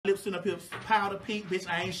sitting up here powder pink, bitch.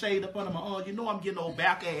 I ain't shaved up under my arm. You know I'm getting old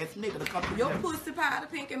back ass nigga to come. Your pussy powder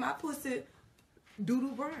pink and my pussy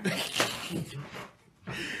doodle brown.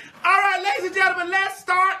 All right, ladies and gentlemen, let's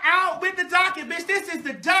start out with the docket, bitch. This is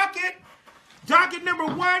the docket. Docket number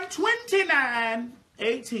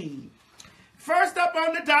 12918. First up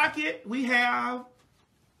on the docket, we have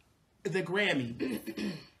the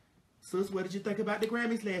Grammy. Sis, what did you think about the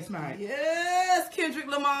Grammys last night? Yes, Kendrick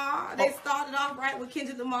Lamar. They started off right with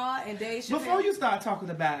Kendrick Lamar and Dave Chappelle. Before you start talking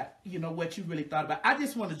about, you know, what you really thought about, I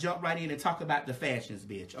just want to jump right in and talk about the fashions,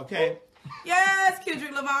 bitch, okay? Yes,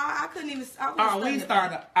 Kendrick Lamar. I couldn't even...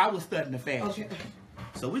 I was studying the fashion. Okay.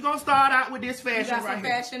 So we're going to start out with this fashion you got right some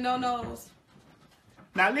here. fashion no-nos.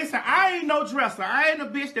 Now listen, I ain't no dresser. I ain't a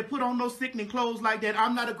bitch that put on no sickening clothes like that.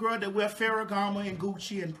 I'm not a girl that wear Ferragamo and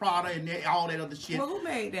Gucci and Prada and all that other shit. Well, who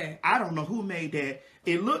made that? I don't know who made that.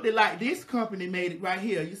 It looked like this company made it right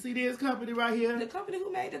here. You see this company right here? The company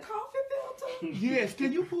who made the coffee filter? Yes.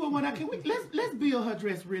 Can you pull one out? Can we let's build her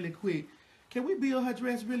dress really quick. Can we build her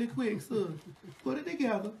dress really quick, son? Put it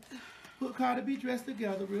together. Put Cardi B dressed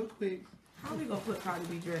together real quick. How we gonna put Cardi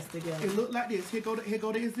B dressed together? It looked like this. Here go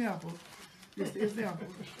the example. This the example.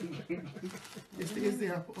 This the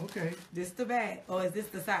example. Okay. This the back, or is this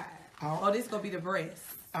the side? Or this gonna be the breast?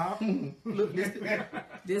 Look,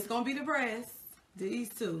 this gonna be the breast. These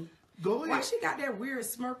two. Go ahead. Why she got that weird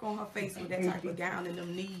smirk on her face with that type of gown and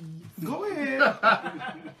them knees? Go ahead.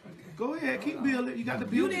 Go ahead. Keep building. You got to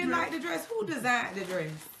build. You didn't like the dress. Who designed the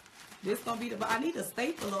dress? This gonna be the. I need a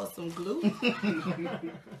staple or some glue.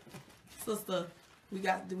 Sister. We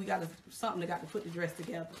got something that got to put the dress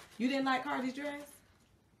together. You didn't like Cardi's dress?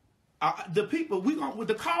 The people with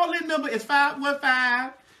the call-in number is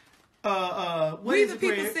 515. We the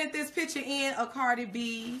people sent this picture in of Cardi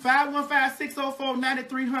B.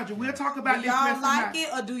 515-604-9300. We'll talk about this. Y'all like it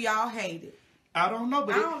or do y'all hate it? I don't know,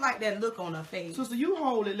 but I don't like that look on her face. Sister, you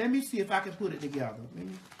hold it. Let me see if I can put it together.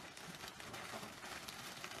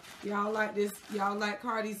 Y'all like this? Y'all like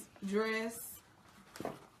Cardi's dress?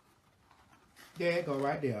 There it go,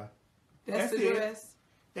 right there. That's the dress.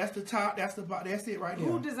 That's the top. That's the bottom. That's it right there.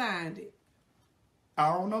 Who designed it?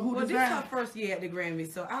 I don't know who designed it. Well, this is her first year at the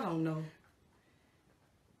Grammys, so I don't know.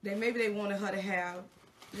 Maybe they wanted her to have,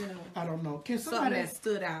 you know, I don't know. Something that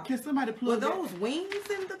stood out. Can somebody plug? Were those wings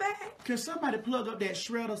in the back? Can somebody plug up that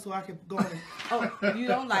shredder so I can go and... Oh, you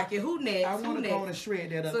don't like it. Who next? I want to go and shred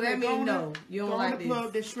that up. So that means no. You don't like this.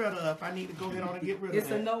 Plug this shredder up. I need to go ahead on and get rid of it. It's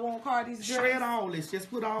a no on Cardi's dress. Shred all this. Just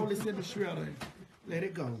put all this in the shredder. Let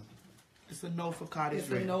it go. It's a no for Cardi's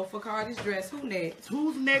dress. It's a no for Cardi's dress. Who next?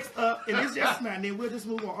 Who's next up? And it's just mine. Then we'll just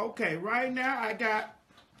move on. Okay, right now I got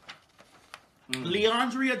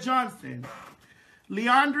Liandria Johnson.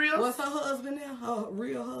 Liandria. What's her husband now? Her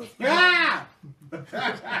real husband. Yeah.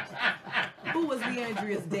 Who was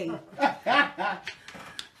Leandria's date?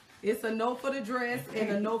 It's a no for the dress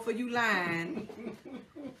and a no for you lying.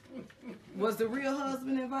 Was the real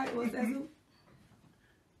husband invited? Was that who?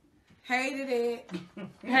 Hated it.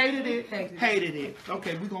 Hated it. Hated it.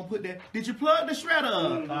 Okay, we're going to put that. Did you plug the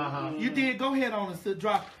shredder up? You did. Go ahead on and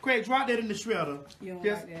drop. Craig, drop that in the shredder. You don't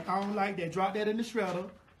like that? I don't like that. Drop that in the shredder.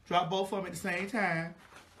 Drop both of them at the same time.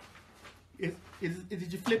 Did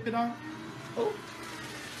you flip it on? Oh.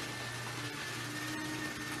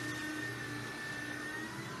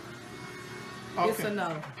 Okay. It's a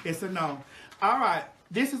no. It's a no. All right.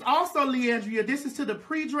 This is also Liandria. This is to the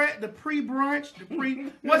pre-dress, the pre-brunch, the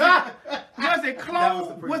pre. Was it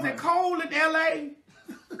cold? Was it cold in L.A.?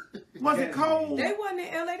 Was it cold? They wasn't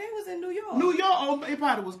in L.A. They was in New York. New York. Oh, it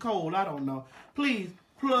probably was cold. I don't know. Please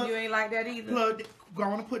plug. You ain't like that either. Plug. Go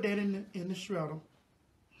on and put that in the shredder.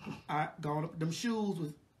 Them shoes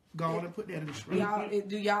was. Go on and put that in the shredder.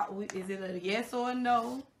 Is it a yes or a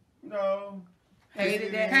no? No.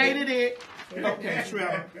 Hated that. Hated it. Okay,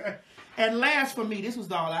 shredder. And last for me, this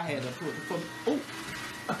was all I had to put.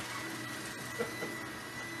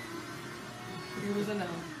 It was a no.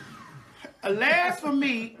 Last for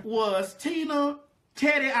me was Tina,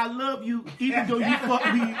 Teddy, I love you, even though you fuck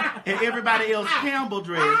me and everybody else Campbell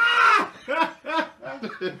dress. Where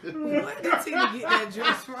did Tina get that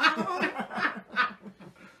dress from?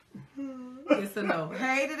 It's a no.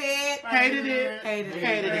 Hated it. Hated it. Hated it.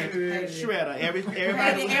 Hated it. Shredder. Everybody.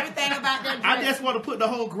 Everything about that dress. I just want to put the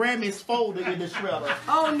whole Grammys folder in the shredder.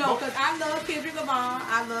 Oh no, because I love Kendrick Lamar.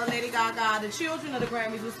 I love Lady Gaga. The children of the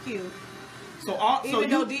Grammys was cute. Even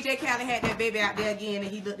though DJ Khaled had that baby out there again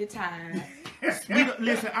and he looked tired.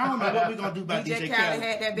 Listen, I don't know what we're going to do about DJ Khaled.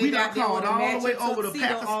 Had that baby out there with a all the way over the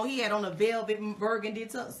tuxedo on. He had on a velvet burgundy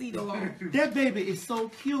tuxedo on. That baby is so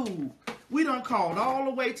cute. We done called all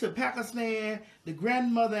the way to Pakistan. The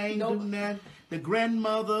grandmother ain't do nothing. the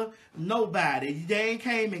grandmother, nobody. They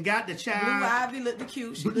came and got the child. Blue Ivy looked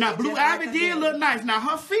cute. Now, Blue Ivy did look nice. Now,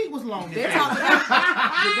 her feet was long. They talking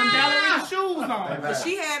about with them ballerina shoes on. But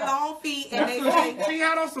she had long feet, and they say she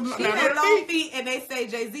had on some. She had long feet, and they say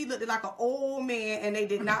Jay-Z looked like an old man, and they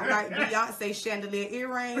did not like Beyonce chandelier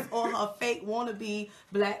earrings or her fake wannabe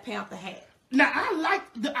Black Panther hat. Now I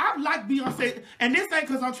like Beyonce, and this ain't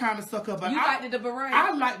because I'm trying to suck up. But you liked the beret.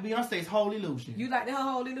 I like Beyonce's whole illusion. You liked her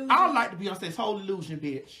whole illusion. I like the Beyonce's whole illusion,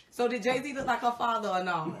 bitch. So did Jay-Z look like her father or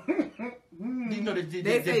no? You know, did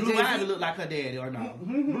Blue Ivy look like her daddy or no?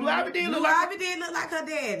 Blue Ivy did look like her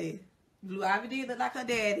daddy. Blue Ivy did look like her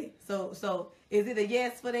daddy. So is it a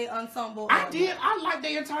yes for their ensemble? I like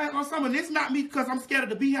their entire ensemble. And it's not me because I'm scared of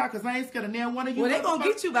the Beehive because I ain't scared of now one of you. Well, they gonna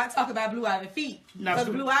get you by talking about Blue Ivy feet. Because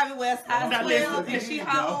Blue Ivy wears size 12 and she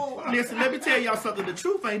how old? Listen, let me tell y'all something. The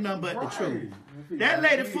truth ain't nothing but the truth. That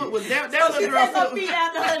lady foot was that so little girl foot. Feet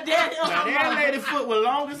after her daddy. Now that lady foot was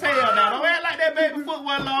long as hell. Now don't act like that baby foot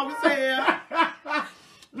was long as hell.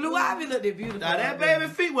 Blue Ivy looked beautiful. Now that baby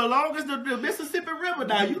feet were long as the Mississippi River.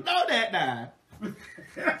 Now you know that now.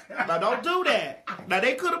 Now don't do that. Now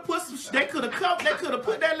they could have put they could have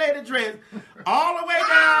put that lady dress all the way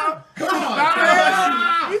down. Come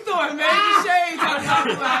on, you throwing major shades on top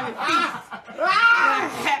of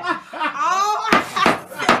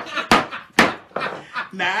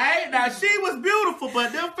Now she was beautiful,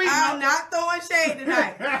 but them feet. I'm not throwing shade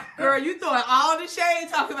tonight, girl. You throwing all the shade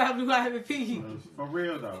talking about Blue Ivy feet. For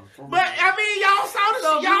real though. But I mean, y'all saw the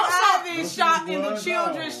Blue Ivy shot in the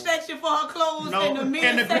children's section for her clothes and the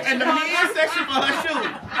men's section for her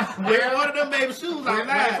shoes. Wear one of them baby shoes.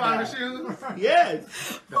 I shoes.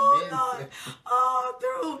 Yes. Oh Lord, all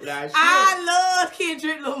through. I love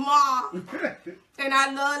Kendrick Lamar. And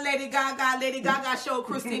I love Lady Gaga. Lady Gaga showed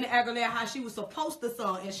Christina Aguilera how she was supposed to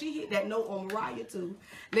sing, and she hit that note on Mariah too.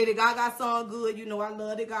 Lady Gaga sung good. You know I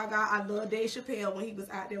love Lady Gaga. I love Dave Chappelle when he was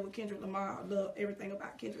out there with Kendrick Lamar. I love everything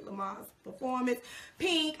about Kendrick Lamar's performance.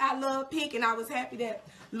 Pink, I love Pink, and I was happy that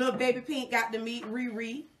little baby Pink got to meet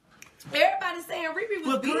Riri. Everybody's saying Riri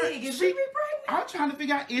was big. Is Riri pregnant? I'm trying to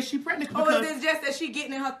figure out, is she pregnant? Or is it just that she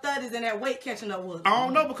getting in her 30s and that weight catching up with her? I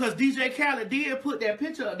don't know, because DJ Khaled did put that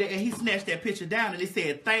picture up there and he snatched that picture down and it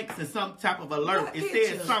said thanks and some type of alert. It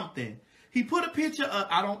said something. He put a picture up.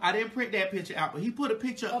 I didn't print that picture out, but he put a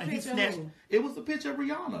picture up and he snatched. It was a picture of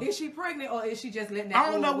Rihanna. Is she pregnant or is she just letting that? I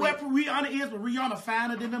don't know what Rihanna is, but Rihanna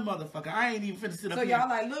finer than the motherfucker. I ain't even finna sit up here. So y'all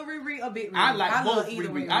like Lil Riri or Big Riri? I like both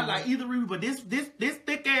Riri. I like either Riri, but this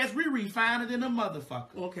thick ass Riri finer than the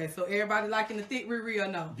motherfucker. Okay, so everybody liking the thick Riri or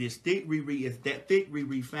no? This thick Riri is that thick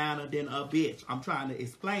Riri finer than a bitch. I'm trying to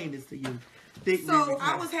explain this to you. Thick so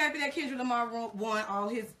I was happy that Kendrick Lamar won all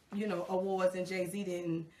his awards and Jay-Z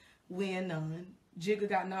didn't win none. Jigga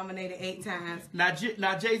got nominated 8 times. Now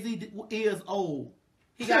Jay-Z is old.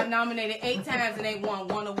 He got nominated 8 times and ain't won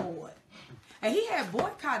 1 award. And he had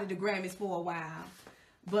boycotted the Grammys for a while.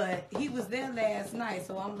 But he was there last night,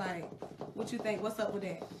 so I'm like, what you think? What's up with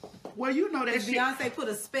that? Well, you know that Beyonce put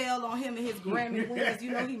a spell on him and his Grammy wins.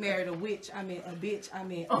 You know he married a witch. I mean, a bitch. I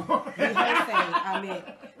mean, Beyonce. I mean,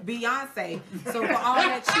 Beyonce. So for all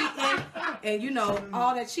that cheating and,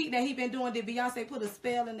 all that cheating that he been doing, did Beyonce put a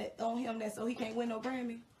spell on him that so he can't win no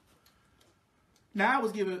Grammy? Now,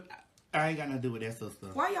 I ain't got nothing to do with that sister.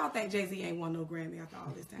 Why y'all think Jay-Z ain't won no Grammy after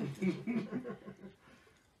all this time?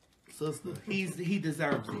 Sister, he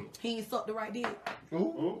deserves it. He ain't sucked the right dick.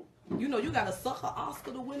 Ooh. You know, you gotta suck an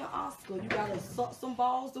Oscar to win an Oscar. You gotta suck some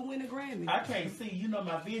balls to win a Grammy. I can't see. You know,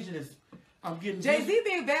 my vision is, I'm getting... Jay-Z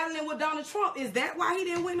been battling with Donald Trump. Is that why he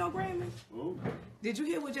didn't win no Grammy? Ooh. Did you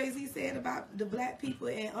hear what Jay-Z said about the black people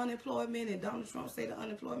and unemployment? And Donald Trump said the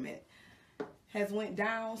unemployment has went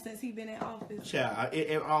down since he been in office. Child,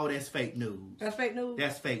 all that's fake news. That's fake news?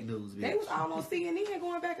 That's fake news, bitch. They was all on CNN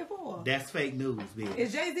going back and forth. That's fake news, bitch.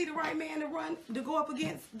 Is Jay-Z the right man to go up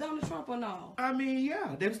against Donald Trump or no? I mean,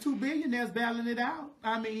 yeah. There's 2 billionaires battling it out.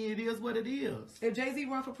 I mean, it is what it is. If Jay-Z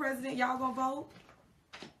run for president, y'all gonna vote?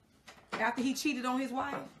 After he cheated on his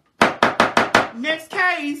wife? Next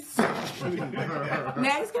case.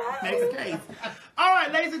 Next case. All right,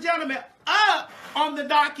 ladies and gentlemen, up on the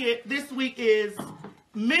docket this week is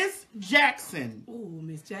Miss Jackson. Ooh,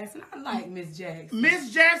 Miss Jackson. I like Miss Jackson.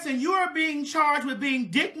 Miss Jackson, you are being charged with being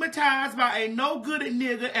digmatized by a no-good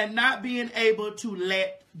nigga and not being able to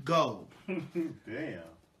let go. Damn.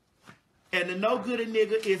 And the no-good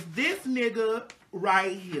nigga is this nigga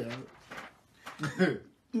right here.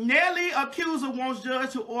 Nelly accuser wants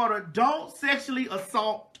judge to order don't sexually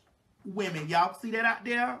assault women. Y'all see that out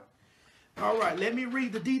there? All right, let me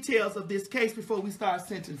read the details of this case before we start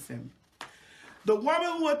sentencing. The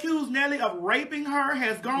woman who accused Nelly of raping her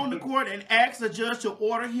has gone to court and asked the judge to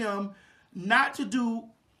order him not to do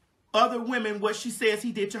other women what she says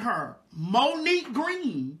he did to her. Monique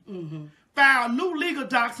Green filed new legal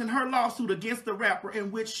docs in her lawsuit against the rapper,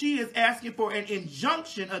 in which she is asking for an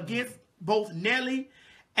injunction against both Nelly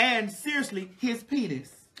and, seriously, his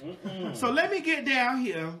penis. So let me get down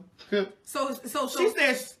here. So she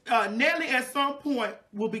says Nelly at some point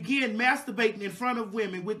will begin masturbating in front of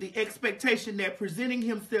women with the expectation that presenting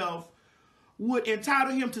himself would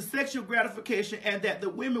entitle him to sexual gratification, and that the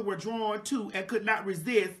women were drawn to and could not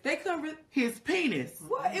resist his penis.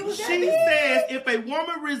 What? It was she that big? says if a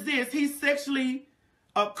woman resists, he sexually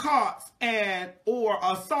accosts and or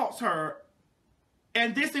assaults her.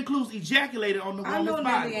 And this includes ejaculating on the woman's body. I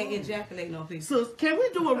know Nelly ain't ejaculating on people. So can we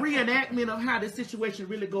do a reenactment of how the situation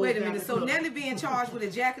really goes? Wait a minute. So Nelly being charged with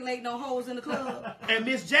ejaculating on hoes in the club? And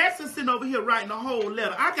Miss Jackson sitting over here writing a whole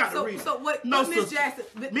letter. I got to read. So what Miss Jackson?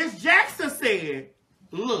 Miss Jackson said,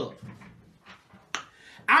 look,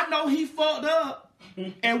 I know he fucked up,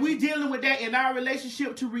 and we dealing with that in our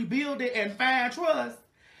relationship to rebuild it and find trust.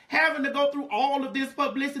 Having to go through all of this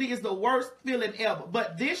publicity is the worst feeling ever.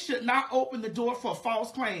 But this should not open the door for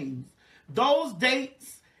false claims. Those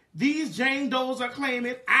dates, these Jane Does are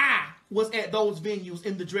claiming I was at those venues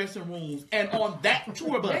in the dressing rooms and on that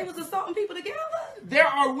tour bus. They was assaulting people together? There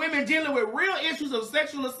are women dealing with real issues of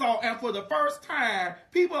sexual assault, and for the first time,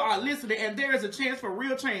 people are listening, and there is a chance for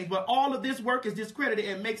real change. But all of this work is discredited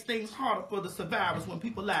and makes things harder for the survivors when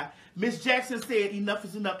people lie. Miss Jackson said enough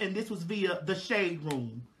is enough, and this was via the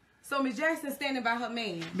Shaderoom. So Miss Jackson standing by her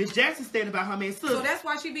man. Miss Jackson standing by her man. So that's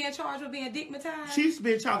why she being charged with being dickmatized? She's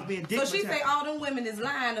been charged with being dickmatized. So she say all them women is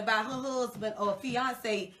lying about her husband or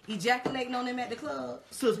fiance ejaculating on them at the club?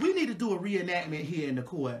 Sis, we need to do a reenactment here in the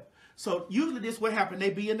court. So usually this what happened. They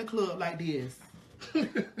be in the club like this.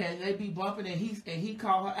 And they be bumping and he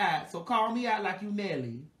call her out. So call me out like you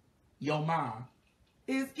Nelly. Your mom.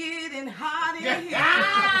 It's getting hot in here.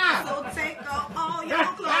 So take off all your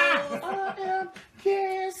clothes. I am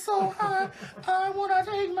getting so hot. I wanna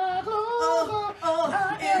take my clothes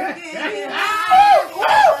off. It's getting hot.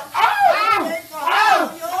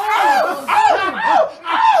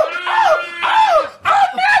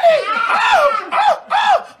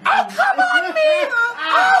 Come on me.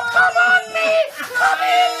 Come on me. Come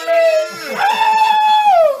in me.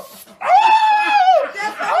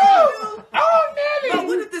 That's what you do. Nelly. But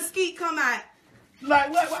what if the skeet come out?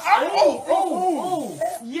 Like what? Oh.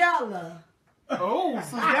 Yellow. Oh,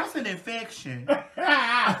 so that's an infection.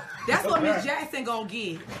 That's what Miss Jackson gonna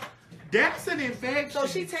get. That's an infection. So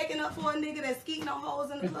she taking up for a nigga that's skeeting on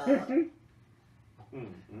hoes in the club.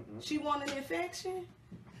 She want an infection?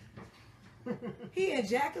 He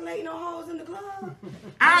ejaculating on hoes in the club?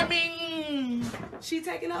 I mean, she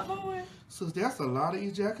taking up for him? So that's a lot of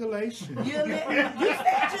ejaculation. You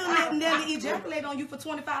said you let Nelly ejaculate on you for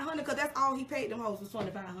 $2,500 because that's all he paid them hoes was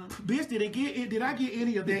 $2,500. Bitch, did I get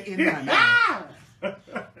any of that in my mouth?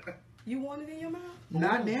 You want it in your mouth?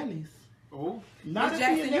 Not Nelly's. Oh, not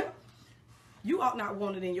Jackson. You ought not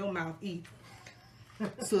want it in your mouth either.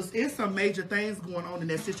 So it's some major things going on in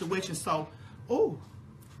that situation. So,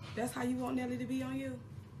 that's how you want Nelly to be on you?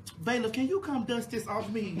 Bailiff, can you come dust this off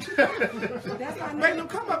me? That's how Bailiff,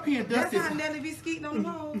 come up here and dust this. That's how Nelly be skeeting on the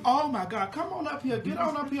hoes. Oh my God, come on up here. Get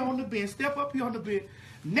on up here on the bench. Step up here on the bench.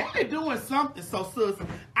 Nelly doing something. So, sis,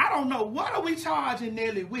 I don't know. What are we charging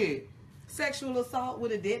Nelly with? Sexual assault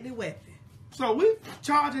with a deadly weapon. So we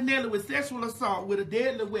charging Nelly with sexual assault with a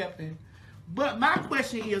deadly weapon. But my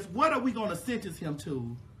question is, what are we going to sentence him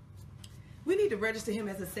to? We need to register him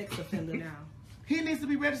as a sex offender now. He needs to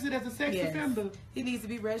be registered as a sex offender. He needs to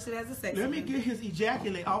be registered as a sex offender. Let me get his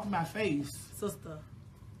ejaculate off my face. Sister.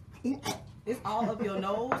 It's all of your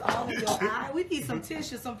nose, all of your eye. We need some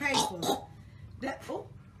tissue, some paper.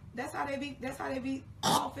 That's how they be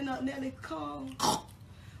coughing up Nelly cum.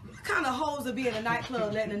 What kind of hoes would be in a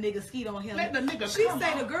nightclub letting a nigga skeet on him? Let the nigga She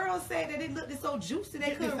say the girls say that it looked so juicy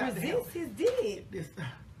they couldn't resist his dick.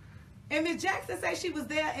 And Miss Jackson say she was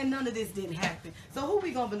there and none of this didn't happen. So who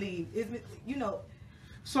we gonna believe?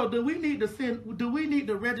 So do we need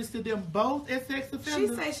to register them both as sex offenders?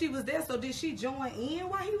 She say she was there, so did she join in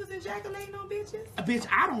while he was ejaculating on bitches? Bitch,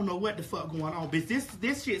 I don't know what the fuck going on, bitch.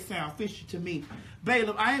 This shit sound fishy to me.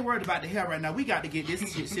 Bailiff, I ain't worried about the hair right now. We got to get this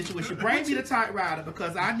shit situation. Bring me the typewriter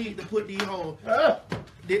because I need to put these hoes.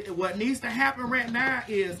 What needs to happen right now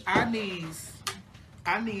is I need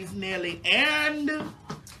Nelly and...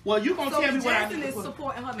 Well, you gonna tell me what I need to put. So Jackson is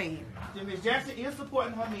supporting her man. Miss Jackson is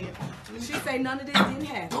supporting her man. She say none of this didn't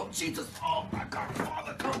happen. Oh, Jesus. Oh, my God,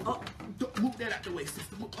 Father. Oh. Don't move that out the way,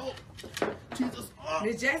 sister. Oh, Jesus. Oh.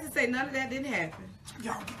 Miss Jackson say none of that didn't happen.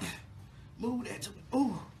 Y'all get that. Move that to me.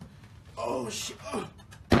 Oh, shit. Oh.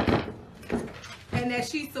 And that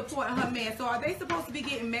she's supporting her man. So are they supposed to be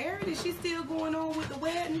getting married? Is she still going on with the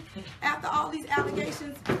wedding after all these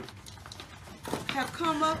allegations have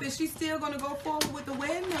come up? Is she still going to go forward with the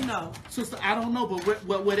wedding or no? Sister, I don't know, but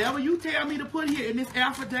whatever you tell me to put here in this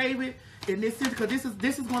affidavit, in this, because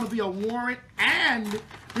this is going to be a warrant, and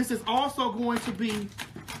this is also going to be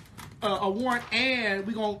a warrant, and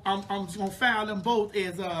I'm just gonna file them both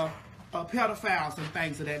as pedophiles and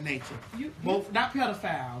things of that nature. Both not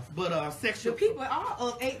pedophiles, but sexual. The people are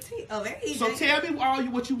of 18 of age. So tell me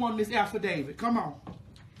what you want in this affidavit. Come on,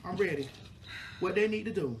 I'm ready. What they need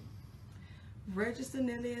to do? Register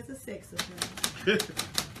Nelly as a sex offender.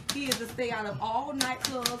 He is to stay out of all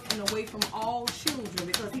nightclubs and away from all children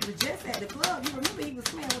because he was just at the club. You remember he was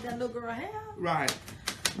playing with that little girl hair? Right.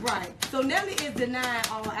 Right. So Nelly is denying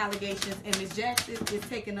all allegations, and Miss Jackson is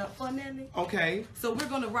taking up for Nelly. Okay. So we're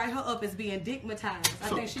going to write her up as being stigmatized. I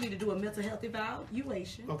think she need to do a mental health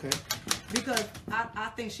evaluation. Okay. Because I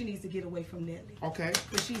think she needs to get away from Nelly. Okay.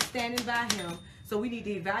 But she's standing by him. So we need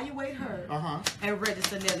to evaluate her and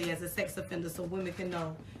register Nelly as a sex offender so women can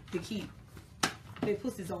know to keep their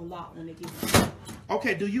pussies on lock when they get home.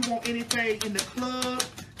 Okay, do you want anything in the club?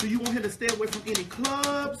 Do you want him to stay away from any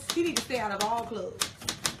clubs? He need to stay out of all clubs.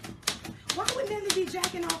 Why would Nelly be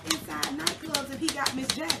jacking off inside nightclubs if he got Miss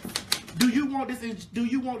Jackson? Do you want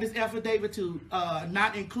this affidavit to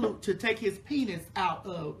not include to take his penis out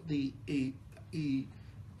of the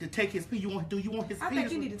to take his penis? Do you want his penis? I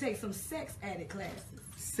think you need to take some sex addict classes.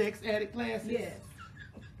 Sex addict classes? Yes.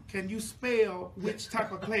 Can you spell which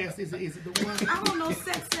type of class is it? Is it the one? I don't know.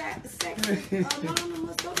 Sex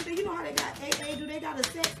anonymous. You know how they got AA? Do they got a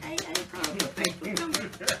sex AA club?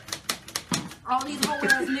 All these whole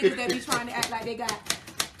ass niggas that be trying to act like they got,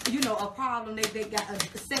 a problem. They got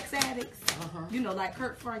sex addicts. Like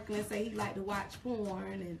Kirk Franklin say he like to watch porn,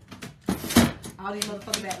 and all these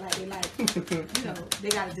motherfuckers act like they like, they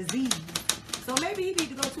got a disease. So maybe he need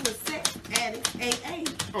to go to a sex addict AA.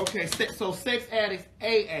 Okay, so sex addict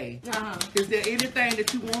AA. Is there anything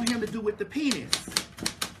that you want him to do with the penis?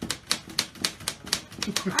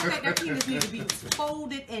 I think that penis needs to be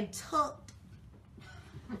folded and tucked,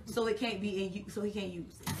 so it can't be so he can't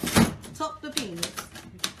use it. Tuck the penis,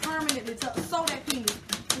 permanently tuck, sew that penis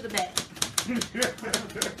to the back.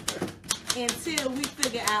 Until we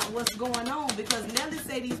figure out what's going on, because Nelly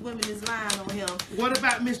say these women is lying on him. What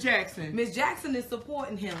about Miss Jackson? Miss Jackson is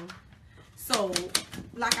supporting him. So,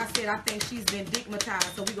 like I said, I think she's been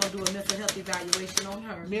stigmatized, so we're going to do a mental health evaluation on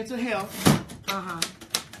her. Mental health.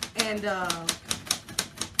 And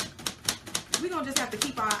we're going to just have to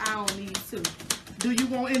keep our eye on these two. Do you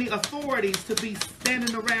want any authorities to be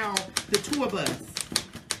standing around the tour bus?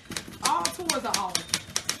 All tours are off.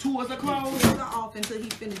 Tours are closed? Tours are off until he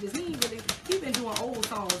finishes. He been doing old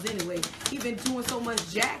songs anyway. He been doing so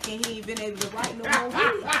much jacking, he ain't been able to write no more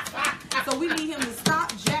hits. So we need him to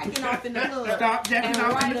stop jacking off in the club. Stop jacking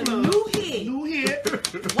off in the club. New hit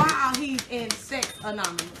while he's in Sex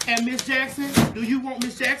Anonymous. And Miss Jackson, do you want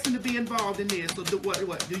Miss Jackson to be involved in this? So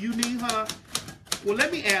what? Do you need her? Well,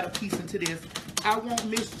 let me add a piece into this. I want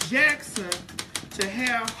Miss Jackson to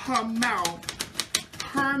have her mouth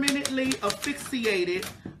permanently asphyxiated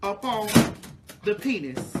upon the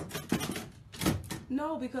penis.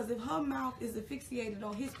 No, because if her mouth is asphyxiated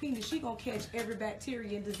on his penis, she gonna catch every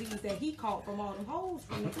bacteria and disease that he caught from all them hoes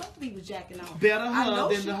from the club he was jacking on. Better her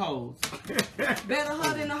than the hoes. Better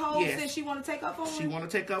her than the hoes, yes. Since she want to take up on him? She want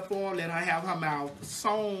to take up on him. Let her have her mouth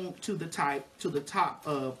sewn to the top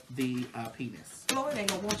of the penis. Floyd ain't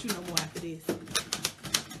gonna want you no more after this.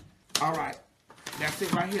 All right. That's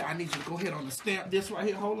it right here. I need you to go ahead on the stamp this right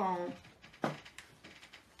here. Hold on.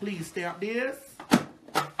 Please stamp this.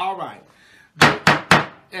 All right.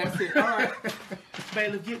 That's it. All right.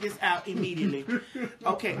 Bailiff, get this out immediately.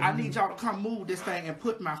 Okay, I need y'all to come move this thing and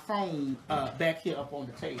put my phone back here up on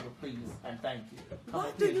the table, please. And thank you.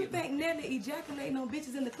 What do you think Nelly ejaculating on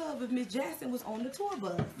bitches in the club if Miss Jackson was on the tour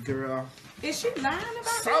bus? Girl. Is she lying about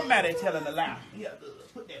that? Somebody telling a lie. Yeah,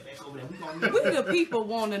 put that back over there. We the people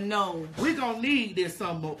want to know. We're going to need this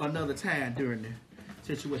another time during the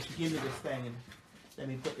situation. Give me this thing and let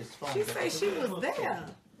me put this phone She back. say she was there.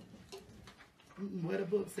 Where the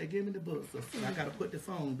book say? Give me the book. So I gotta put the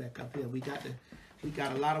phone back up here. We got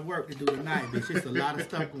a lot of work to do tonight, bitch. It's a lot of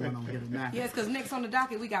stuff going on here tonight. Yes, because next on the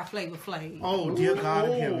docket we got Flavor Flav. Oh dear God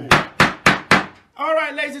in heaven. All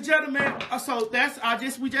right, ladies and gentlemen. So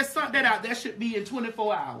we just sent that out. That should be in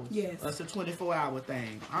 24 hours. Yes. That's a 24-hour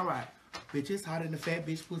thing. All right. Bitch, it's hotter than fat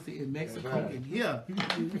bitch pussy in Mexico in here.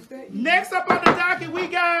 Next up on the docket, we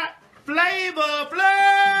got Flavor Flav.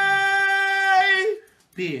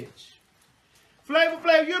 Bitch. Flavor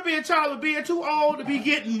Flav, you're being charged with being too old to be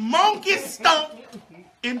getting monkey stomped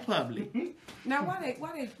in public. Now, why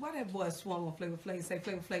that boy swung on Flavor Flav and say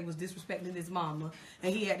Flavor Flav was disrespecting his mama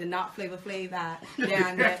and he had to knock Flavor Flav out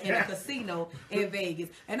down there in a casino in Vegas?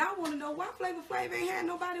 And I want to know why Flavor Flav ain't had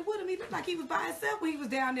nobody with him. He looked like he was by himself when he was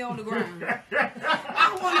down there on the ground.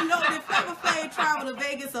 I want to know, did Flavor Flav travel to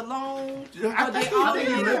Vegas alone? I think he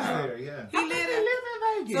lives there, yeah. He lived in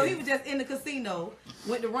Vegas. So he was just in the casino,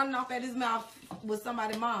 went to running off at his mouth with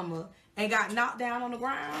somebody's mama, and got knocked down on the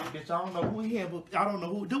ground. Bitch, I don't know who he had, but I don't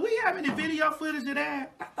know who. Do we have any video footage of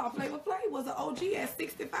that? I thought Flavor Flav was an OG at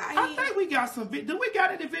 65. I think we got some. Do we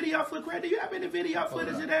got any video footage? Do you have any video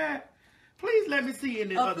footage of that? Please let me see in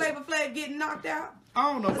the other. Flavor Flav getting knocked out?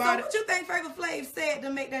 I don't know So about it. what you think Flavor Flav said to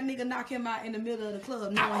make that nigga knock him out in the middle of the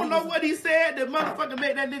club? I don't know what he said. The motherfucker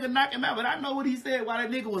made that nigga knock him out, but I know what he said while that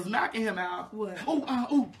nigga was knocking him out. What?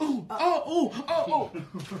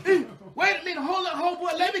 Wait a minute. Hold up,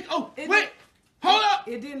 homeboy. Let me. Wait. Hold up.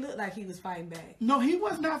 It didn't look like he was fighting back. No, he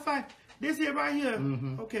was not fighting. This here right here.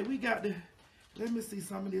 Okay, we got the. Let me see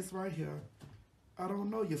some of this right here. I don't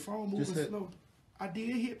know. Your phone moving slow. I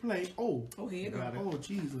did hit play. Oh, here you go. Oh,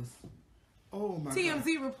 Jesus. Oh, my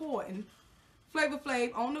TMZ reporting Flavor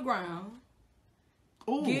Flav on the ground.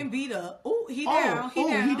 God. Getting beat up. Oh, he down. He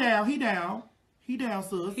down. He down,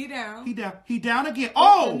 sis. He down. He down again.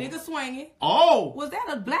 Oh! The nigga swinging. Oh! Was that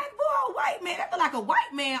a black boy or a white man? That look like a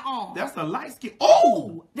white man arm. That's a light skin.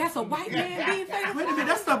 Oh! That's a white man being Flavor Flav. Wait a minute,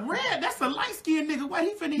 that's a red. That's a light skinned nigga. Why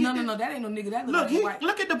he finna hit No, that ain't no nigga. That look like white.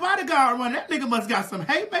 Look at the bodyguard one. That nigga must got some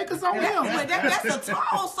haymakers on him. But that's a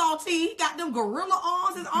tall salty. He got them gorilla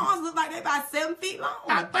arms. His arms look like they about 7 feet long.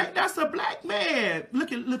 I think that's a black man. Look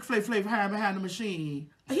Flav hiding behind the machine.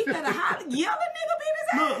 He got a hot yellow nigga beat his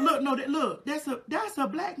ass. Look, that's a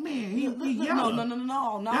black man. He yellow.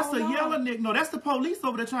 No. That's a yellow nigga. No, that's the police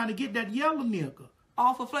over there trying to get that yellow nigga.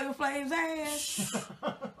 Off of Flavor Flav's ass.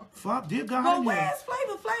 Fuck, dear God. But where's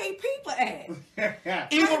Flavor Flav people at?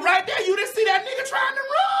 He was right there. You didn't see that nigga trying to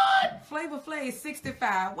run. Flavor Flav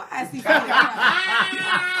 65. Why is he fighting?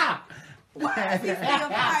 Why is he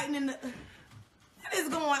fighting in the... What is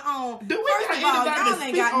going on? First of all, y'all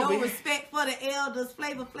ain't got no respect for the elders.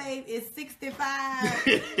 Flavor Flav is 65,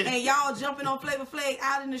 and y'all jumping on Flavor Flav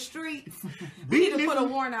out in the streets. We need to put a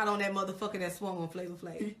warrant out on that motherfucker that swung on Flavor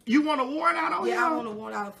Flav. You want a warrant out on him? Yeah, I want a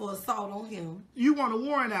warrant out for assault on him. You want a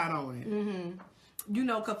warrant out on it? You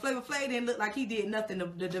know, because Flavor Flav didn't look like he did nothing.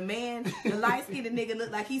 The man, the light-skinned nigga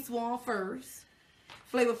looked like he swung first.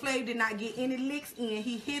 Flavor Flav did not get any licks in.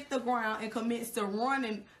 He hit the ground and commenced to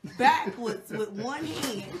running backwards with one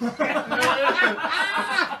hand.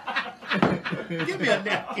 Give me a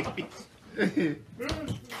napkin.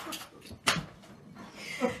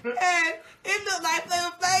 And it looked like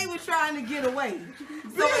Flavor Flav was trying to get away.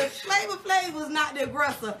 So if Flavor Flav was not the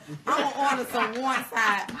aggressor, I'm going to order some one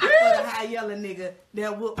side for the high yellow nigga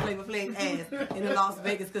that whooped Flavor Flav's ass in the Las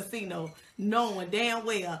Vegas casino, knowing damn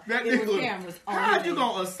well it was cameras on him. How you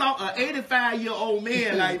going to assault an 85-year-old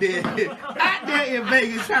man like that out there in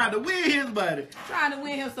Vegas trying to win his money? Trying to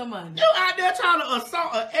win him some money. You out there trying to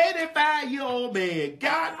assault an 85-year-old man.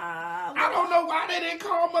 God, I don't know why they didn't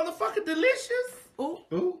call motherfucker Delicious.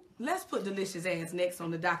 Ooh. Let's put Delicious ass next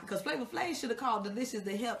on the docket, because Flavor Flav should have called Delicious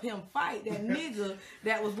to help him fight that nigga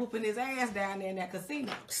that was whooping his ass down there in that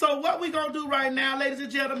casino. So what we gonna do right now, ladies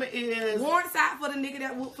and gentlemen, is warrants out for the nigga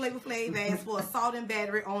that whooped Flavor Flav ass for assault and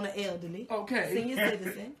battery on an elderly, senior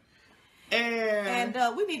citizen. And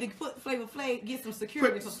we need to put Flavor Flav, get some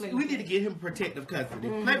security for Flavor Flav. We need to get him protective custody.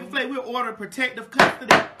 Flavor Flav, we'll order protective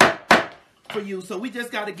custody for you, so we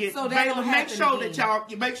just got to get make sure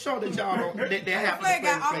that y'all don't that they have. Flav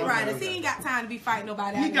got arthritis. He ain't got time to be fighting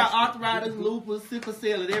nobody. He got arthritis, lupus, sickle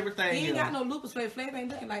cell, and everything. He ain't got no lupus. Flavor Flav ain't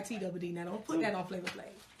looking like TWD. Now don't put that on Flavor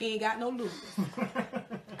Flav. He ain't got no lupus.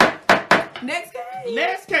 Next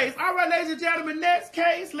case. All right, ladies and gentlemen, next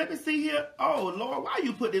case. Let me see here. Oh, Lord, why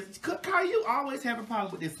you put this? Kyle, you always have a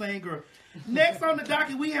problem with this same girl. Next on the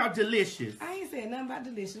docket, we have Delicious. I ain't saying nothing about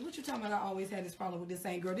Delicious. What you talking about? I always had this problem with this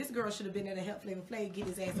same girl. This girl should have been there to help Flavor Flav get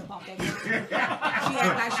his ass up off that girl. She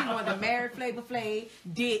acted like she wanted to marry Flavor Flav,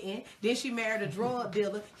 didn't. Then she married a drug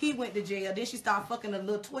dealer. He went to jail. Then she started fucking a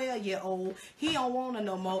little 12-year-old. He don't want her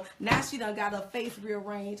no more. Now she done got her face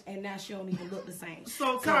rearranged, and now she don't even look the same.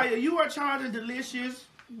 So Kaya, you are charging Delicious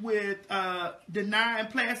with denying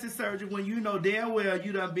plastic surgery when you know damn well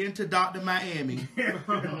you done been to Dr. Miami.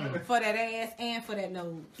 For that ass and for that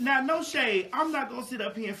nose. Now, no shade. I'm not going to sit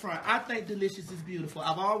up here in front. I think Delicious is beautiful.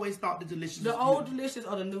 I've always thought the Delicious The old Delicious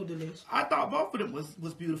or the new Delicious? I thought both of them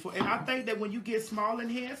was beautiful. And I think that when you get small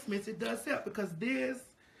enhancements, it does help. Because this,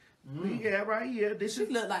 we have right here. This She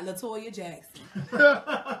look like LaToya Jackson.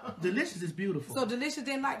 Delicious is beautiful. So Delicious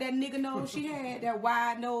didn't like that nigga nose she had, that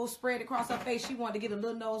wide nose spread across her face. She wanted to get a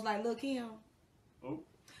little nose like Lil' Kim. Oh.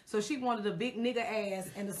 So she wanted a big nigga ass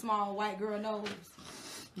and a small white girl nose.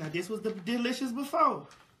 Now, this was the Delicious before.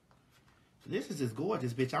 Delicious is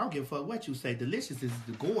gorgeous, bitch. I don't give a fuck what you say. Delicious is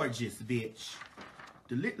the gorgeous, bitch.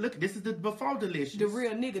 Look, this is the before Delicious. The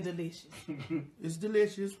real nigga Delicious. It's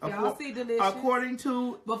Delicious. Y'all see Delicious? According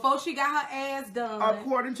to... Before she got her ass done.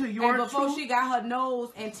 According to your and before she got her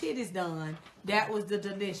nose and titties done, that was the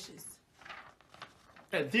Delicious.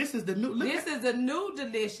 This is the new... This is the new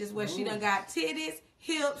Delicious where she done got titties,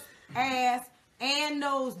 hips, ass, and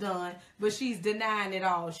nose done, but she's denying it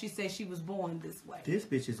all. She said she was born this way. This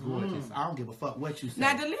bitch is gorgeous. I don't give a fuck what you say.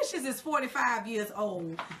 Now, Delicious is 45 years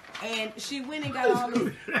old, and she went and got all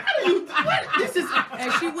this...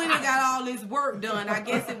 And she went and got all this work done. I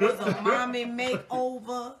guess it was a mommy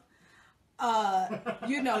makeover.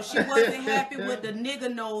 You know, she wasn't happy with the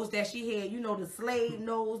nigga nose that she had. You know, the slave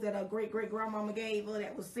nose that her great-great-grandmama gave her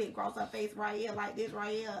that was sitting across her face right here, like this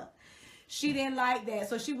right here. She didn't like that,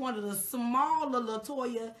 so she wanted a smaller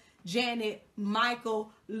LaToya, Janet, Michael,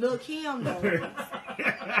 Lil' Kim nose.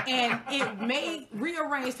 And it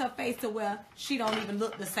rearranged her face to where she don't even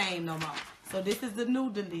look the same no more. So this is the new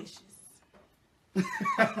Delicious. This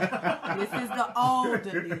is the old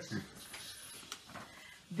Delicious.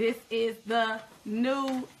 This is the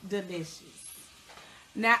new Delicious.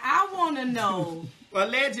 Now, I want to know...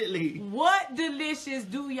 Allegedly. What Delicious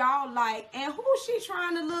do y'all like? And who she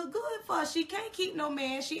trying to look good for? She can't keep no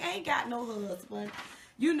man. She ain't got no husband.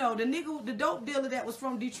 You know, the nigga, the dope dealer that was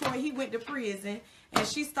from Detroit, he went to prison. And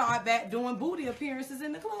she started back doing booty appearances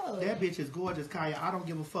in the club. That bitch is gorgeous, Kaya. I don't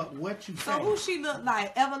give a fuck what you say. So who she look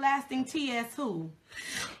like? Everlasting TS who?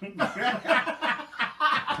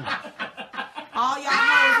 All y'all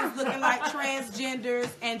hoes is looking like transgenders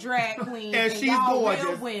and drag queens. And she's gorgeous.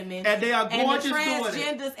 Real women. And they are gorgeous.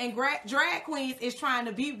 And the transgenders and drag queens is trying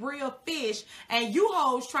to be real fish. And you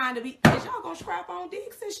hoes trying to be... Is y'all gonna scrap on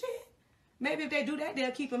dicks and shit? Maybe if they do that, they'll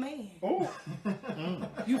keep a man. Oh.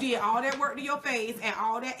 You did all that work to your face and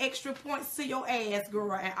all that extra points to your ass,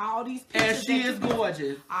 girl, and all these pictures. And she is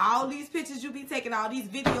gorgeous. All these pictures you be taking, all these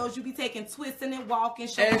videos you be taking, twisting and walking,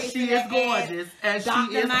 showcasing. And she is gorgeous. And she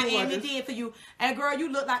is Miami gorgeous. did for you. And girl,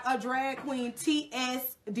 you look like a drag queen.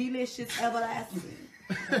 T.S. Delicious Everlasting.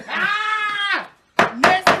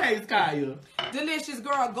 Next case, Kaya. Delicious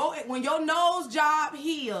girl, go when your nose job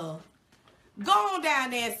heal. Go on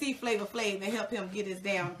down there and see Flavor Flav and help him get his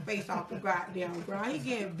damn face off the goddamn ground. He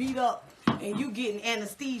getting beat up and you getting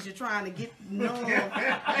anesthesia trying to get numb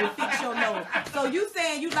to fix your nose. So you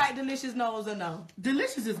saying you like Delicious nose or no?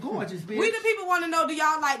 Delicious is gorgeous, bitch. We the people want to know, do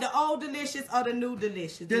y'all like the old Delicious or the new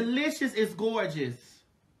Delicious? Delicious is gorgeous.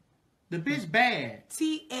 The bitch bad.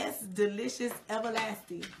 T.S. Delicious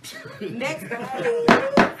Everlasting. Next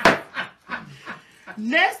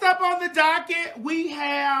Next up on the docket, we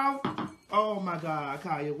have... Oh my God,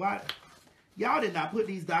 Kaya, why? Y'all did not put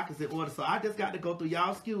these dockets in order, so I just got to go through.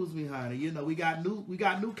 Y'all excuse me, honey. You know, we got new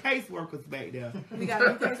caseworkers back there. We got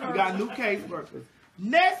new caseworkers. We got new caseworkers.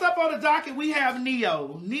 Next up on the docket, we have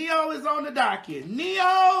Neyo. Neyo is on the docket.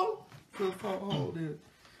 Neyo, hold this.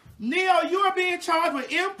 Neyo, you are being charged with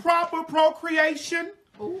improper procreation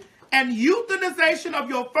and euthanization of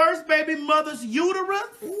your first baby mother's uterus.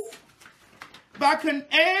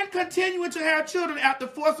 And continuing to have children after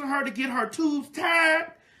forcing her to get her tubes tied,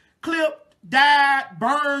 clipped, dyed,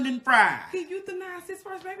 burned, and fried. He euthanized his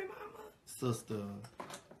first baby mama? Sister,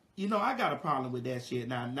 you know, I got a problem with that shit.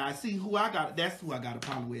 Now see who I got, that's who I got a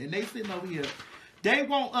problem with. And they sitting over here, they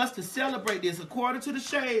want us to celebrate this. According to the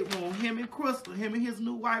Shade Room, him and his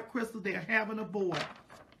new wife, Crystal, they're having a boy.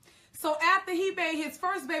 So after he made his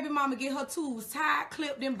first baby mama get her tubes tied,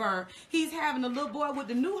 clipped, and burned, he's having a little boy with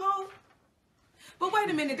the new hoe? But wait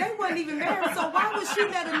a minute, they wasn't even married, so why would she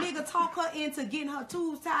let a nigga talk her into getting her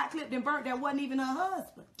tubes tied, clipped, and burnt that wasn't even her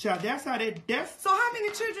husband? Child, that's how So how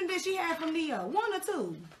many children did she have from Neyo? 1 or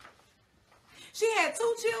 2? She had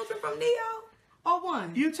 2 children from Neyo? Or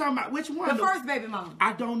 1? You talking about which one? The first baby mama.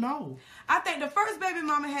 I don't know. I think the first baby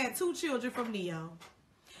mama had 2 children from Neyo.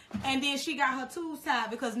 And then she got her tubes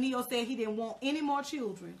tied because Neyo said he didn't want any more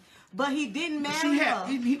children. But he didn't marry her.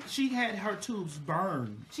 She had her tubes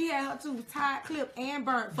burned. She had her tubes tied, clipped, and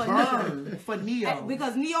burnt for Neyo.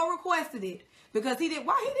 Because Neyo requested it. Because he didn't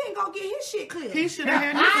go get his shit clipped. He should have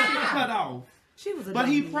had his shit cut off. She was a But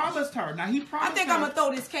dumb he bitch. promised her. Now he promised I think her. I'm gonna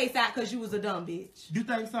throw this case out because you was a dumb bitch. You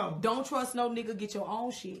think so? Don't trust no nigga. Get your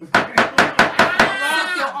own shit.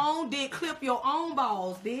 Suck your own dick. Clip your own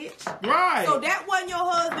balls, bitch. Right. So that wasn't your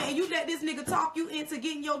husband, and you let this nigga talk you into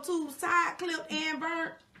getting your tubes tied, clipped, and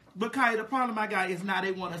burnt. But Kai, the problem I got is now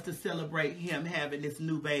they want us to celebrate him having this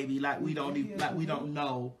new baby like we don't even, like we don't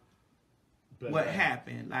know what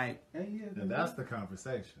happened. Like, and that's the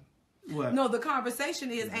conversation. What? No, the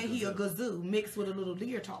conversation is, ain't he a gazoo mixed with a little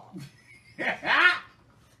leotard?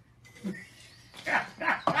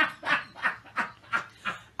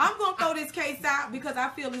 I'm gonna throw this case out because I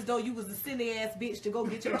feel as though you was a silly ass bitch to go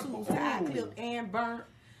get your tubes tied, clipped, and burnt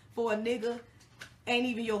for a nigga. Ain't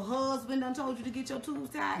even your husband done told you to get your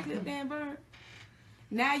tubes tied, clipped, and burnt.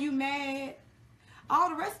 Now you mad. All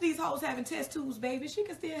the rest of these hoes having test tubes, baby. She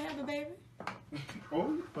can still have a baby.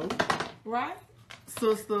 Right?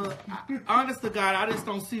 Sister, honest to God, I just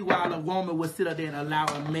don't see why a woman would sit up there and allow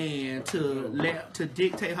a man to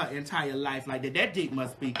dictate her entire life like that. That dick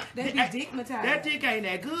must be... That be dickmatized. That dick ain't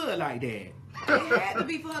that good like that. It had to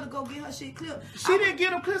be for her to go get her shit clipped. She didn't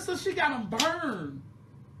get them clipped, so she got them burned.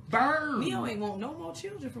 Neyo ain't want no more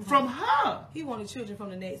children from her. He wanted children from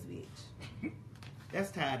the next bitch.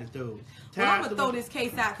 That's tired of dude. Well, I'm gonna throw this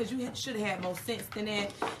case out because you should have had more sense than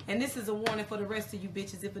that. And this is a warning for the rest of you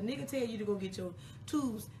bitches. If a nigga tell you to go get your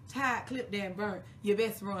tubes tied, clipped, and burnt, you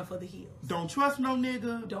best run for the hills. Don't trust no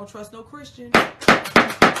nigga. Don't trust no Christian.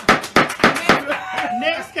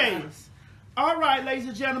 Next case. All right, ladies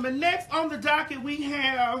and gentlemen. Next on the docket, we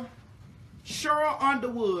have Sheryl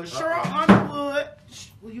Underwood. Sheryl Underwood.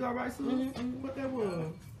 Well, you all right, sis? What that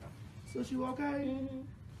was? Sis, you okay?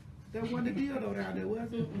 That wasn't the deal though down there, was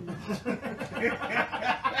it?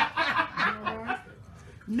 Right.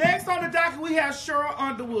 Next on the docket, we have Sheryl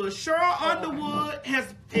Underwood. Sheryl Underwood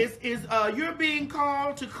is you're being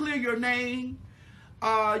called to clear your name.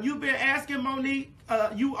 You've been asking Monique.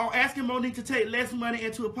 You are asking Monique to take less money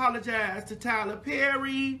and to apologize to Tyler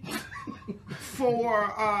Perry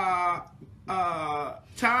for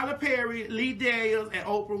Tyler Perry, Lee Daniels, and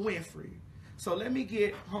Oprah Winfrey. So let me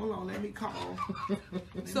call.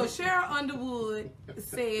 So Sheryl Underwood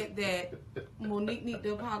said that Monique need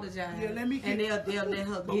to apologize. Yeah, let me get, and they'll let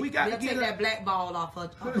her they'll take that black ball off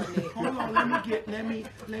her neck. Hold on, let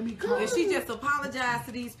me call. And she just apologized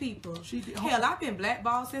to these people. Hell, I've been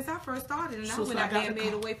blackballed since I first started, and I went out there and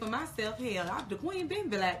made a way for myself. Hell, the queen been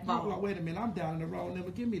blackballed. Hold on, wait a minute, I'm down in the wrong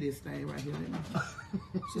number. Give me this thing right here.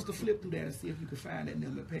 Sister, flip through that and see if you can find that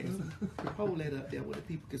number. Hold that up there where the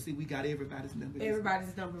people can see we got everybody's number.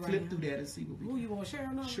 Everybody's number right Flip now. through that and see what we. Who you want,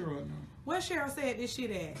 Sheryl? No. Sheryl, no. Where Sheryl said this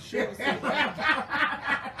shit at? Sheryl said.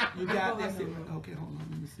 You got that? Okay, hold on.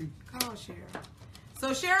 Let me see. Call Sheryl. So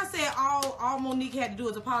Sheryl said all Monique had to do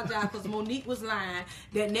is apologize because Monique was lying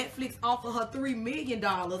that Netflix offered her $3 million,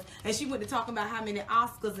 and she went to talking about how many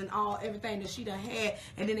Oscars and everything that she done had,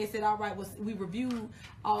 and then they said, all right, we reviewed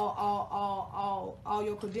all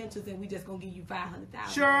your credentials, and we just gonna give you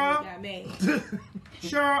 $500,000.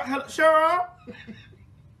 Sheryl. Sheryl.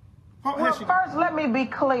 Well, first, let me be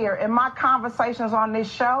clear. In my conversations on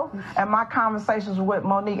this show and my conversations with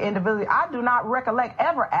Monique individually, I do not recollect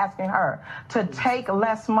ever asking her to take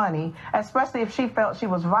less money, especially if she felt she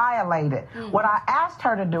was violated. What I asked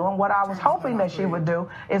her to do and what I was hoping that she would do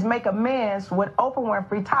is make amends with Oprah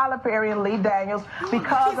Winfrey, Tyler Perry, and Lee Daniels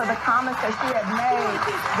because of the comments that she had made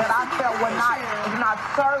that I felt were not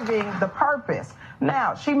serving the purpose.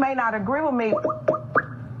 Now, she may not agree with me.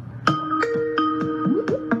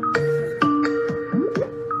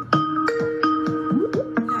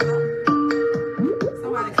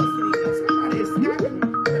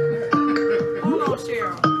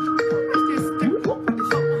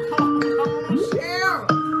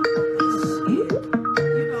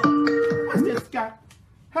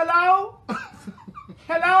 Hello?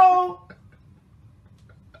 Hello?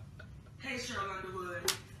 Hey, Sheryl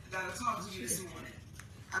Underwood. I gotta talk to you this morning.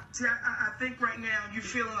 I think right now you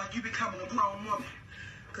feeling like you becoming a grown woman.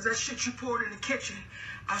 Because that shit you poured in the kitchen,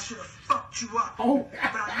 I should have fucked you up. But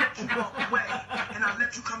I let you walk away, and I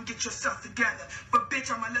let you come get yourself together. But bitch,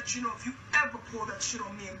 I'm gonna let you know if you ever pour that shit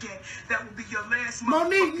on me again, that will be your last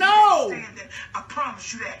Monique, no! standing. I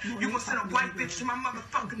promise you that. You gonna send a white bitch to my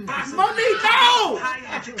motherfucking boss. Monique, no! Higher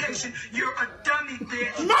education, you're a dummy,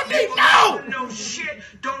 bitch. Monique, no! No shit.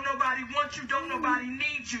 Don't nobody want you. Don't nobody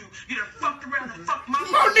need you. You done fucked around and fucked my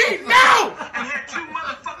Monique, no! and had 2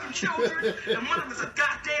 motherfucking children, and one of them is a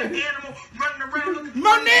goddamn goddamn animal running around looking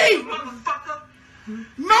Monique! motherfucker.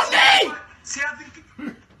 Monique! See, I think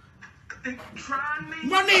you trying me.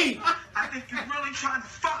 Monique! I think you really trying to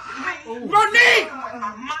fuck with me. Monique! You want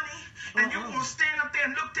my money, and you gonna stand up there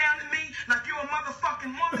and look down at me like you a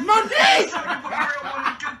motherfucking woman. Monique! I'll show you what real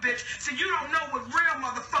women do, bitch. See, you don't know what real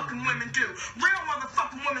motherfucking women do. Real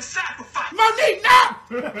motherfucking women sacrifice. Monique, no!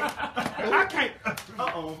 I can't.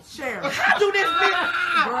 Uh-oh. Sheryl. How do this,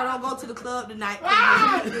 bitch? Girl, don't go to the club tonight.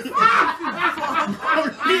 Monique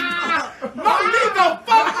go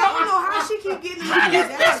fuck I don't know how she keep getting This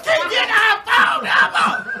bitch can't get our phone number.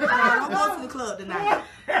 Don't go to the club tonight.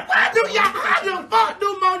 How the fuck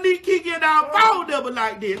do Monique keep getting our phone number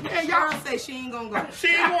like this? Man, y'all Sheryl say she ain't gonna go. she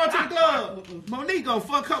ain't going to the club. Monique gonna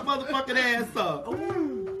fuck her motherfucking ass up.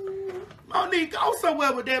 Monique, go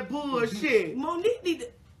somewhere with that bullshit. Monique need to.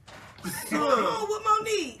 What's wrong with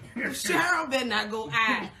Monique? Sheryl better not go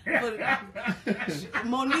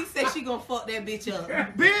Monique said she gonna fuck that bitch up.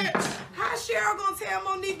 Bitch. How Sheryl gonna tell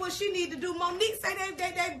Monique what she need to do? Monique say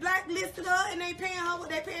they blacklisted her and they paying her what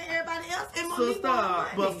they paying everybody else. And Monique Sister,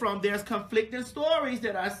 but from there's conflicting stories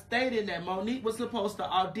that are stating that Monique was supposed to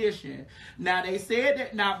audition. Now they said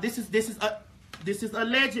that. Now this is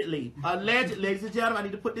allegedly. Ladies and gentlemen, I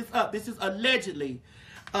need to put this up. This is allegedly.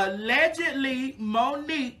 Allegedly,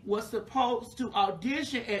 Monique was supposed to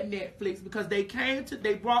audition at Netflix because her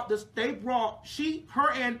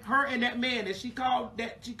and that man that she called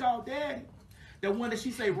daddy, the one that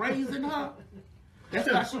she say raising her. That's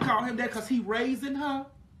why she called him that, because he raising her.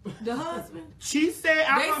 The husband. She said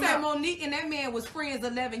they said Monique and that man was friends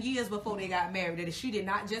 11 years before they got married. That she did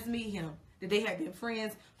not just meet him. That they had been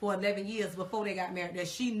friends for 11 years before they got married. That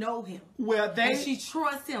she know him. And she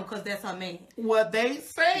trusts him because that's her man. Well, they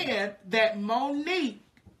said that Monique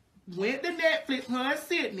went to Netflix, her and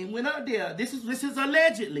Sydney went up there. This is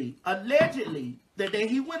allegedly that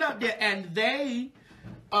he went up there and they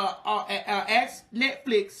asked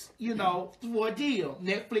Netflix, for a deal.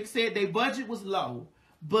 Netflix said their budget was low,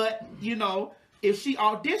 but if she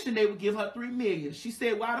auditioned, they would give her $3 million. She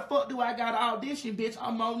said, "Why the fuck do I got to audition, bitch?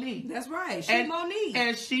 I'm Monique." That's right. She Monique.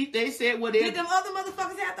 And they said, "Well, did them other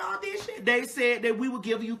motherfuckers have to audition?" They said that we would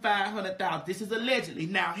give you $500,000. This is allegedly.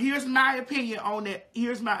 Now, here's my opinion on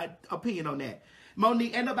that.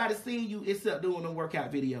 Monique, ain't nobody seen you except doing the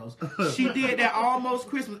workout videos. She did that almost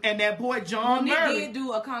Christmas. And that boy, John Monique Murray. did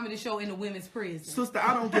do a comedy show in the women's prison. Sister,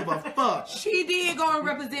 I don't give a fuck. She did go and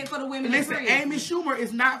represent for the women in prison. Amy Schumer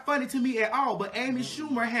is not funny to me at all, but Amy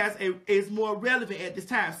Schumer is more relevant at this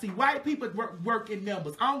time. See, white people work in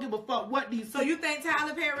numbers. I don't give a fuck what these... So you think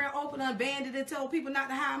Tyler Perry opened and banned and told people not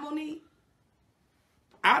to hire Monique?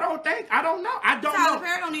 I don't know. I don't know. Tyler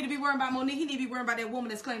Perry don't need to be worrying about Monique. He need to be worrying about that woman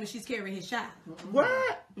that's claiming she's carrying his child.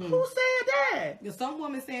 What? Who said that? There's some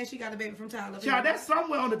woman saying she got a baby from Tyler Perry. Child, that's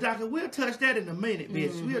somewhere on the docket. We'll touch that in a minute,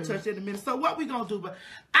 bitch. We'll touch that in a minute. So what we gonna do? But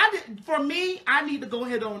for me, I need to go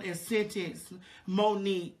ahead on and sentence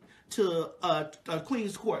Monique to a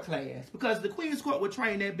Queen's Court class, because the Queen's Court would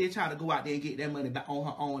train that bitch how to go out there and get that money back on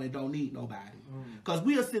her own and don't need nobody. Because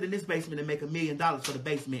we'll sit in this basement and make $1 million for the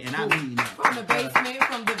basement, and I mean that. From the basement,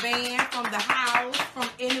 from the van, from the house, from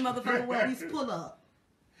any motherfucker where we pull up.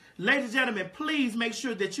 Ladies and gentlemen, please make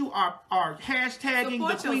sure that you are hashtagging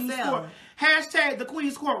Support the Queen's yourself. Court. Hashtag the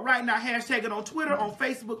Queen's Court right now. Hashtag it on Twitter, on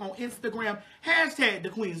Facebook, on Instagram. Hashtag the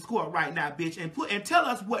Queen's Court right now, bitch. And tell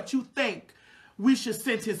us what you think we should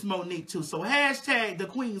sentence Monique to. So hashtag the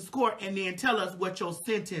Queen's Court and then tell us what your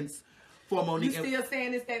sentence for Monique. You still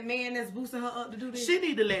saying it's that man that's boosting her up to do this? She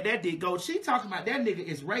need to let that dick go. She talking about that nigga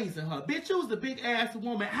is raising her. Bitch, you was a big ass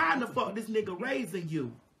woman. How in the fuck this nigga raising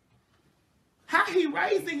you? How he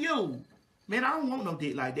raising you? Man, I don't want no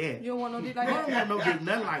dick like that. You don't want no dick like I that? don't want no dick,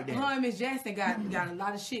 nothing like that. Her and Miss Jackson got a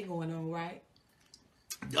lot of shit going on, right?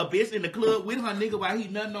 A bitch in the club with her nigga while he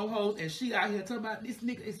nutting no hoes, and she out here talking about this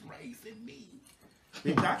nigga is raising me.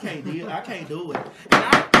 Bitch, I can't do it.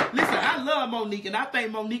 And listen, I love Monique, and I think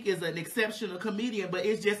Monique is an exceptional comedian, but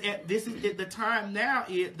it's just the time now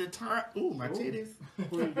is the time. Ooh, my titties.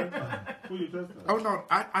 Who you testing? Oh no,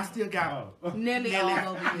 I still got Nelly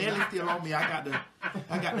all over you. Nelly still on me. I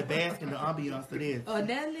got the bask and the ambiance to this.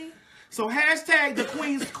 Nelly? So hashtag the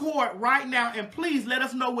Queen's Court right now, and please let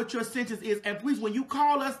us know what your sentence is. And please, when you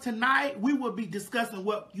call us tonight, we will be discussing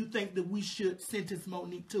what you think that we should sentence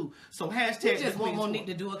Monique to. So hashtag you just want Monique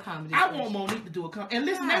to do a comedy. I want Monique to do a comedy. And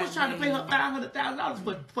listen, they was trying to pay her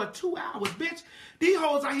 $500,000 for 2 hours, bitch. These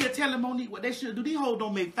hoes out here telling Monique what they should do. These hoes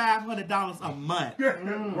don't make $500 a month.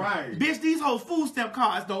 Right. Bitch, these whole food stamp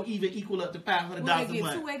cards don't even equal up to $500 a month. They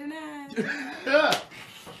get $289.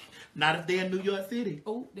 Not if they're in New York City.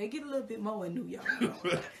 Oh, they get a little bit more in New York.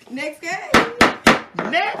 Next game.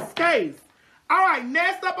 Next case. All right,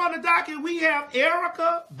 next up on the docket, we have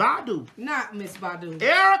Erykah Badu. Not Miss Badu.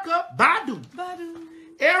 Erykah Badu. Badu.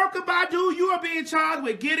 Erykah Badu, you are being charged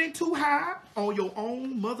with getting too high on your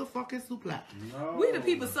own motherfucking supply. No. We the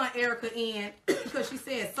people sent Erykah in because she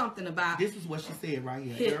said something about This is what she said right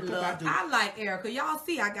here. Hitler. Erykah Badu. I like Erykah. Y'all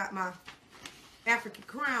see I got my African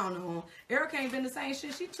crown on. Erykah ain't been the same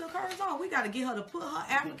shit. She took hers on. We got to get her to put her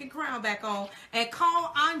African crown back on and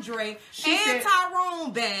call Andre and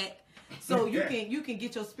Tyrone back. So you can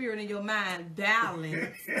get your spirit and your mind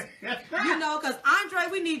balanced. You know, because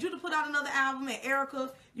Andre, we need you to put out another album. And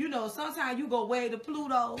Erykah, you know, sometimes you go way to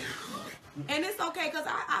Pluto. And it's okay because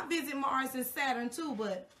I visit Mars and Saturn too,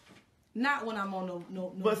 but not when I'm on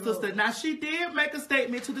no But drugs. sister, now she did make a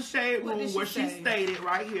statement to the Shade Room where she stated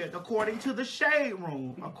right here, according to the Shade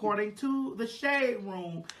Room,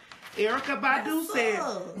 Erykah Badu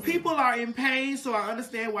said, people are in pain, so I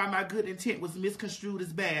understand why my good intent was misconstrued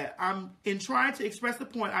as bad. I'm in trying to express the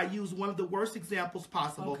point, I use one of the worst examples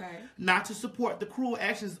possible, not to support the cruel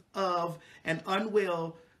actions of an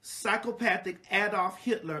unwell, psychopathic Adolf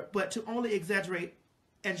Hitler, but to only exaggerate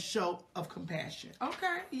and show of compassion.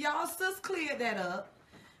 Okay, y'all sis cleared that up.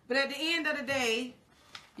 But at the end of the day,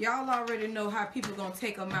 y'all already know how people gonna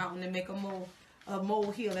take a mountain and make a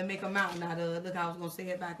molehill and make a mountain out of it. Look, I was gonna say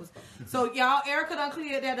it backwards. So y'all, Erykah done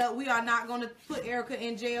cleared that up. We are not gonna put Erykah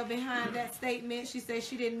in jail behind that statement. She said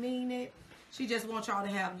she didn't mean it. She just wants y'all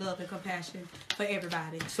to have love and compassion for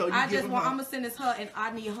everybody. So I'm gonna send this her, and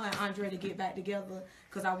I need her and Andre to get back together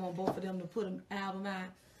because I want both of them to put an album out.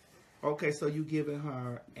 Okay, so you giving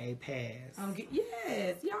her a pass.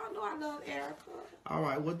 Yes, y'all know I love Erykah. All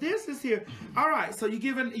right, well this is here. All right, so you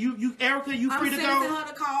giving Erykah, you free to go? I'm sending her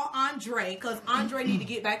to call Andre because Andre need to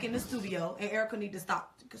get back in the studio and Erykah need to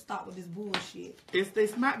stop with this bullshit.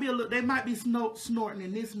 This might be a little. They might be snorting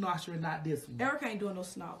in this nostril, not this one. Erykah ain't doing no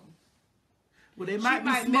snorting. Well, they might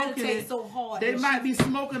be smoking. Meditate so hard. They might be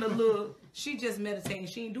smoking a little. She just meditating.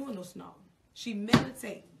 She ain't doing no snorting. She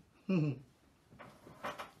meditating.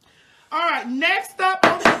 All right, next up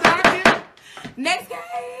on the docket.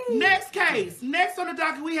 Next case. Next on the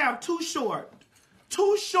docket, we have Too Short.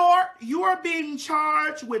 Too Short, you are being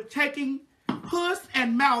charged with taking puss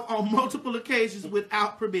and mouth on multiple occasions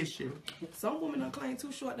without permission. Some woman done claimed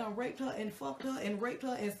Too Short done raped her and fucked her and raped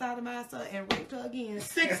her and sodomized her and raped her again.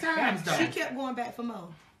 6 times, though. She kept going back for more.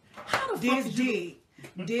 How the fuck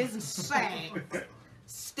This sang.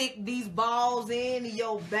 Stick these balls in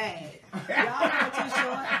your bag. Y'all know Too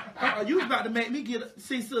Short. You was about to make me get...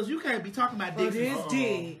 See, sis, you can't be talking about dicks.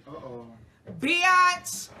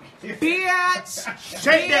 Bitch.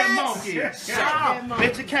 Shake that monkey.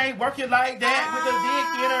 Bitch, you can't work it like that with a dick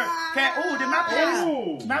in her.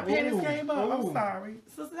 My panties came up. I'm sorry.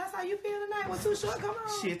 So that's how you feel tonight when Too Short come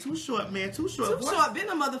on? Shit, Too Short, man. Too Short. Too Short been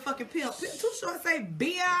a motherfucking pimp. Too Short say,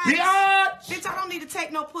 bitch. Bitch, I don't need to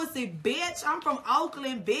take no pussy, bitch. I'm from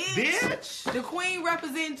Oakland, bitch. The queen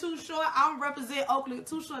representing Too Short. I'm representing Oakland.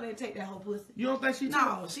 Too Short didn't take that whole pussy. You don't think she took?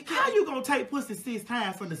 No, she can't. How you gonna take pussy 6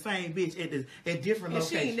 times from the same bitch at different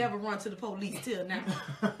locations? She ain't never run to the police till now.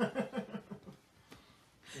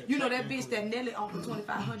 You know that bitch that Nelly on for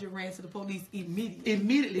 2,500 ran to the police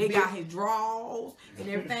immediately. They got his drawers and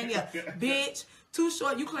everything else. Bitch, Too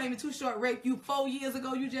Short, you claiming Too Short raped you 4 years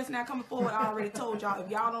ago. You just now coming forward. I already told y'all, if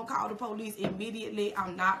y'all don't call the police immediately,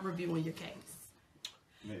 I'm not reviewing your case.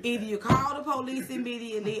 Either you call the police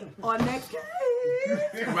immediately or next case.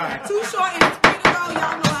 Right. Too Short is free to go.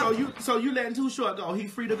 Y'all know So you letting Too Short go? He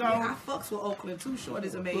free to go? Yeah, I fucks with Oakland. Too Short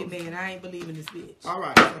is a made man. I ain't believing this bitch. All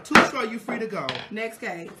right. So Too Short, you free to go. Next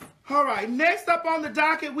case. All right. Next up on the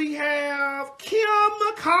docket, we have Kim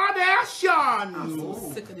Kardashian. I'm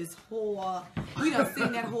so sick of this whore. We done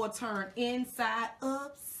seen that whore turn inside,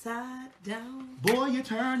 upside down. Boy, you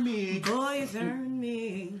turn me. Boy, you turn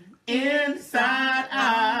me. Inside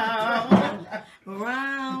out.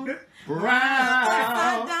 Round.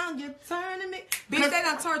 Upside down, you're turning me. Bitch, they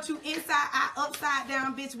done turned you inside out, upside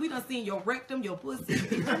down, bitch. We done seen your rectum, your pussy.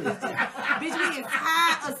 Bitch, we is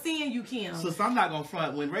tired of seeing you, Kim. So I'm not gonna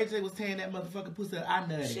front. When Ray J was tearing that motherfucking pussy up, I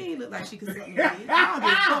nutted. She ain't look like she could suck me, bitch. I don't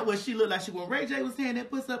give a fuck what she looked like. When Ray J was tearing that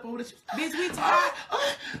pussy up over there, bitch, we tired.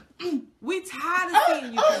 We tired of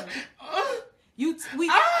seeing you, Kim. Kim, we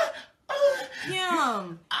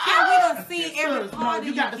done seen every part of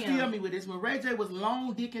you, you got to Kim. feel me with this. When Ray J was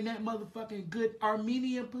long dicking that motherfucking good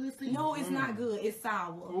Armenian pussy. No, it's not good. It's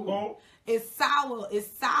sour. Ooh. It's sour.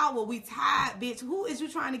 It's sour. We tired, bitch. Who is you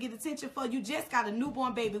trying to get attention for? You just got a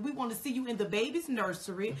newborn baby. We want to see you in the baby's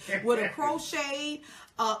nursery with a crocheted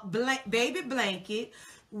baby blanket,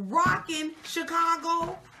 rocking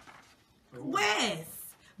Chicago West.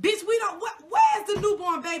 Bitch, we don't. Where's the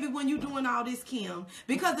newborn baby when you doing all this, Kim?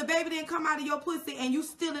 Because the baby didn't come out of your pussy and you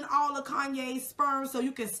stealing all of Kanye's sperm so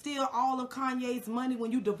you can steal all of Kanye's money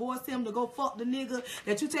when you divorce him to go fuck the nigga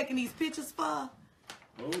that you taking these pictures for?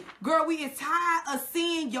 Oh. Girl, we is tired of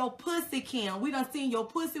seeing your pussy, Kim. We done seen your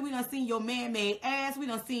pussy. We done seen your man-made ass. We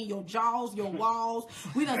done seen your jaws, your walls.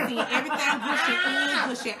 We done seen everything gushing in,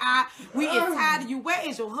 gushing out. We is tired of you. Where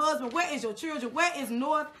is your husband? Where is your children? Where is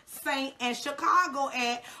North St. and Chicago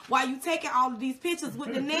at while you taking all of these pictures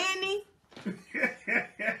with the nanny?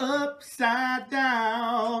 Upside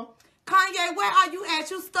down. Kanye, where are you at?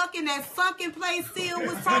 You stuck in that sunken place Seal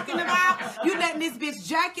was talking about? You letting this bitch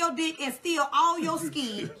jack your dick and steal all your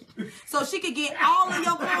skin so she could get all of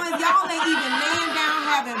your coins. Y'all ain't even laying down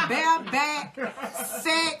having bareback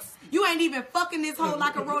sex. You ain't even fucking this hoe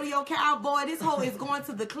like a rodeo cowboy. This hoe is going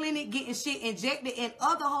to the clinic getting shit injected in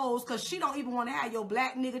other hoes because she don't even want to have your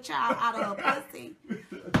black nigga child out of her pussy.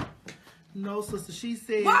 No, sister, she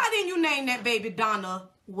said... Why didn't you name that baby Donna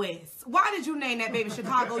West? Why did you name that baby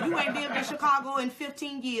Chicago? You ain't lived in Chicago in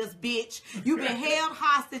 15 years, bitch. You been held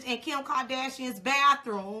hostage in Kim Kardashian's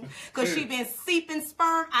bathroom because she been seeping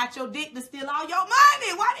sperm out your dick to steal all your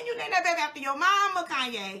money. Why didn't you name that baby after your mama,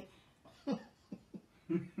 Kanye?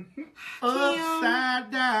 Upside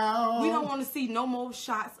down. We don't want to see no more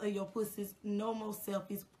shots of your pussies, no more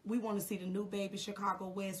selfies. We want to see the new baby Chicago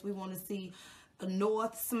West. We want to see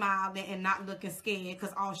North smiling and not looking scared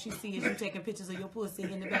because all she sees is you taking pictures of your pussy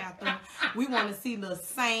in the bathroom. We want to see Lil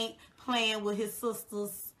Saint playing with his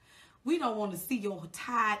sisters. We don't want to see your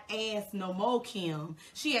tied ass no more, Kim.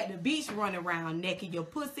 She at the beach running around naked. Your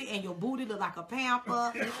pussy and your booty look like a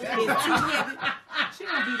pamper. It's too heavy. She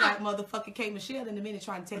gonna be like motherfucking K. Michelle in a minute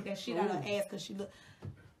trying to take that shit out of her ass because she look.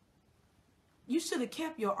 You should have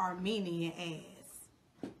kept your Armenian ass.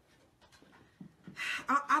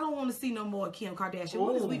 I don't want to see no more Kim Kardashian.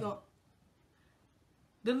 What is we gonna...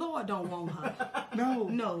 The Lord don't want her.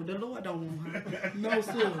 No, the Lord don't want her. No,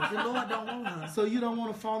 sis. The Lord don't want her. So you don't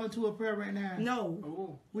want to fall into a prayer right now?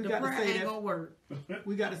 No. We the got prayer to say ain't that. gonna work.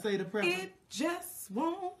 We got to say the prayer. It just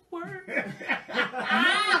won't work. No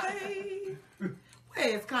way.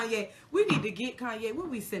 Where's Kanye? We need to get Kanye. Where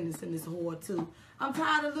we send this whore to? I'm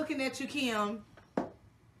tired of looking at you, Kim.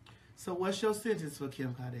 So what's your sentence for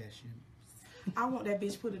Kim Kardashian? I want that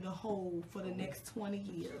bitch put in a hole for the next 20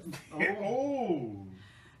 years. Oh.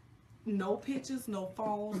 No pictures, no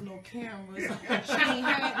phones, no cameras. She ain't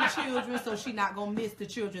had the children, so she not gonna miss the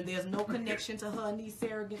children. There's no connection to her niece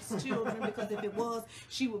surrogate's children because if it was,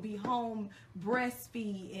 she would be home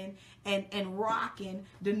breastfeeding and rocking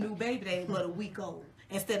the new baby that ain't but a week old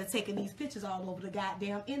instead of taking these pictures all over the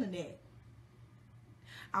goddamn internet.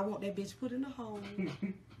 I want that bitch put in a hole.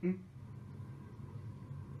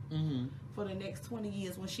 For the next 20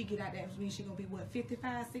 years. When she get out that means she gonna be what,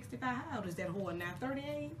 55, 65? How old is that whore now?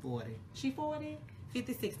 38? 40. She 40?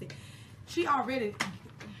 50, 60. She already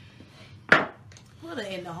put her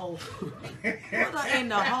in the hole. Put her in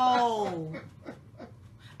the hole.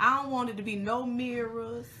 I don't want it to be no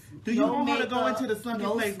mirrors. Do you want her to go makeup, into the sunken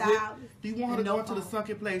no place stylist, with? Do you want her to go into the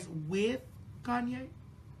sunken place with Kanye?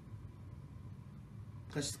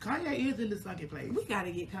 Because Kanye is in the sunken place. We got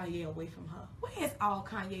to get Kanye away from her. Where's all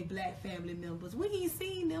Kanye black family members? We ain't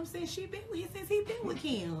seen them since he been with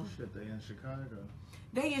Kim. Shit, they in Chicago.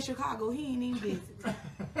 They in Chicago. He ain't even visit.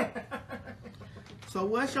 So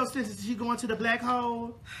what's your sentence? Is she going to the black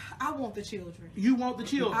hole? I want the children. You want the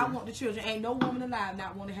children? I want the children. Ain't no woman alive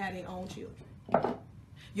not want to have their own children.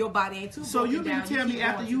 Your body ain't too. So you mean to tell me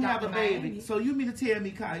after you have a baby? Miami. So you mean to tell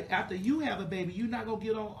me, Kai, after you have a baby, you not gonna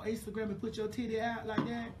get on Instagram and put your titty out like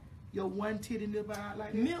that? Your one titty nipple out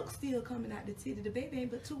like that? Milk still coming out the titty. The baby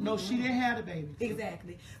ain't but 2 weeks. No, she didn't have the baby.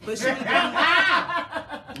 Exactly. But she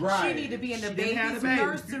need to be in the baby's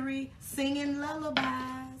nursery, singing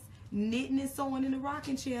lullabies, knitting and sewing in the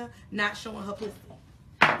rocking chair, not showing her pussy.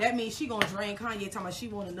 That means she gonna drain Kanye talking about she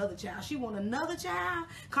want another child. She want another child?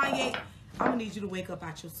 Kanye, I'm gonna need you to wake up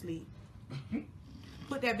out your sleep.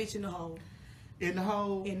 Put that bitch in the hole. In the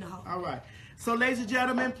hole? In the hole. All right. So, ladies and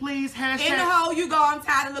gentlemen, please hashtag... In the hole you go. I'm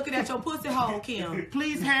tired of looking at your pussy hole, Kim.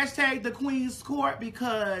 Please hashtag the Queen's Court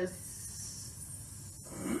because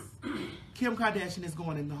Kim Kardashian is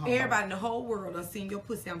going in the hole. Everybody in the whole world done seen your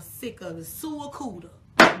pussy. I'm sick of it. Sue Akuta.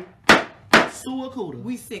 Sue Akuta.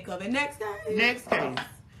 We sick of it. Next case. Next case.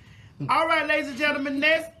 All right, ladies and gentlemen,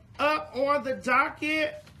 next up on the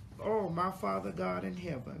docket... Oh, my Father God in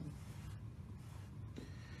heaven.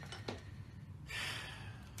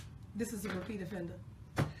 This is a repeat offender.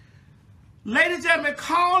 Ladies and gentlemen,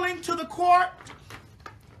 calling to the court,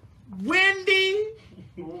 Wendy,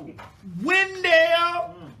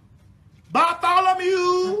 Wendell,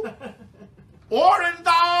 Bartholomew,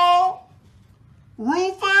 Orenthal,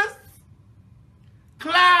 Rufus,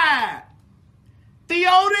 Clyde,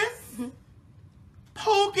 Theodis,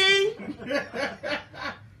 Pookie,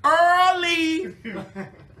 Early,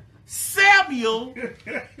 Samuel,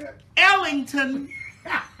 Ellington,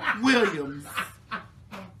 Williams.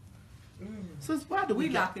 Sis, why do we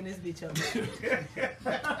locking this bitch up?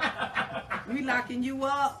 We locking you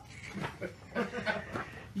up.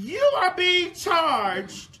 You are being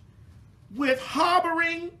charged with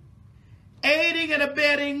harboring, aiding and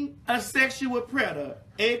abetting a sexual predator,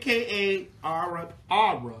 a.k.a. Aura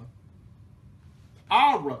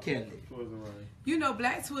Kelly. You know,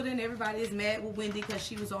 Black Twitter and everybody is mad with Wendy because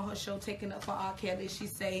she was on her show taking up for R. Kelly. She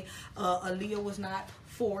say Aaliyah was not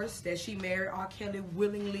forced, that she married R. Kelly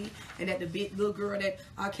willingly, and that the big little girl that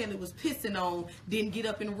R. Kelly was pissing on didn't get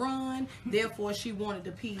up and run. Therefore, she wanted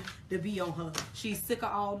to be on her. She's sick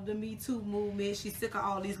of all of the Me Too movement. She's sick of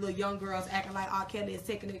all these little young girls acting like R. Kelly is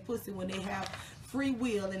taking their pussy when they have free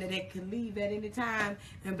will and that they can leave at any time.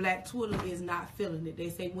 And Black Twitter is not feeling it. They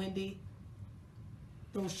say, Wendy,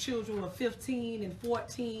 those children were 15 and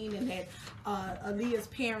 14, and that Aaliyah's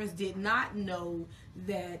parents did not know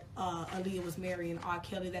that Aaliyah was marrying R.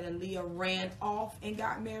 Kelly, that Aaliyah ran off and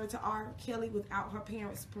got married to R. Kelly without her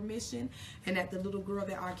parents' permission, and that the little girl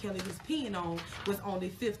that R. Kelly was peeing on was only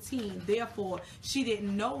 15. Therefore, she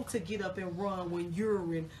didn't know to get up and run when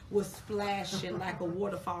urine was splashing like a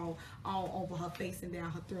waterfall all over her face and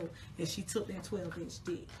down her throat, and she took that 12-inch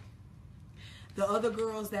dick. The other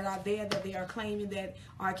girls that are there that they are claiming that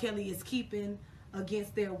R. Kelly is keeping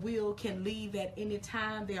against their will can leave at any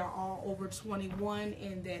time. They are all over 21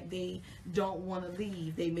 and that they don't want to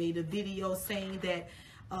leave. They made a video saying that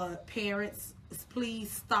parents, please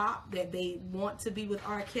stop, that they want to be with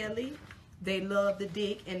R. Kelly, they love the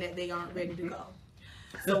dick, and that they aren't ready to go.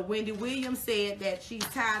 So Wendy Williams said that she's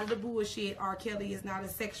tired of the bullshit. R. Kelly is not a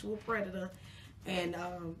sexual predator, and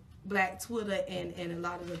Black Twitter and a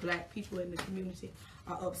lot of the black people in the community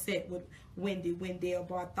are upset with Wendy, Wendell,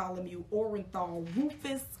 Bartholomew, Orenthal,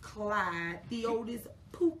 Rufus, Clyde, Theodis,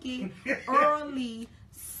 Pookie, Early,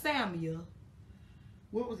 Samuel.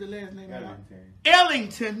 What was the last name? Ellington.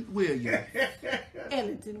 Ellington Williams.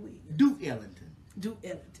 Ellington Williams. Duke Ellington. Duke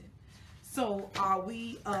Ellington. So are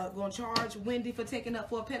we going to charge Wendy for taking up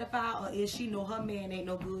for a pedophile, or is she know her man ain't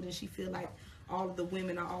no good and she feel like all of the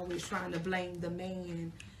women are always trying to blame the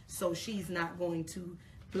man? So she's not going to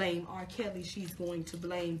blame R. Kelly. She's going to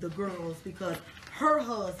blame the girls because her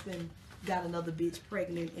husband got another bitch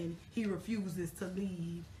pregnant and he refuses to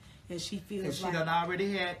leave. And she feels and she like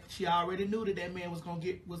she already knew that man was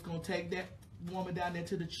gonna take that woman down there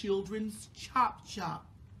to the children's chop shop.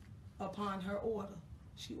 Upon her order,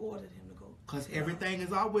 she ordered him to go. Because everything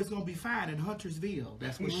is always gonna be fine in Huntersville.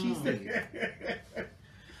 That's what she said.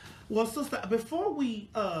 Well, sister, before we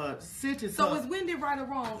sentence So is Wendy right or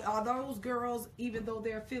wrong? Are those girls, even though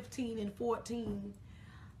they're 15 and 14,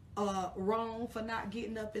 wrong for not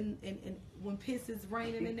getting up and when piss is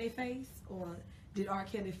raining in their face? Or did R.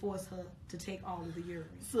 Kelly force her to take all of the urine?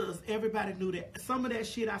 Sis, everybody knew that. Some of that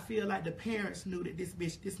shit, I feel like the parents knew that this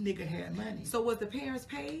nigga had money. So was the parents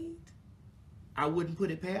paid? I wouldn't put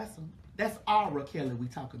it past them. That's Aura Kelly we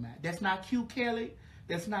talking about. That's not Q Kelly.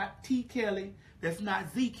 That's not T Kelly. That's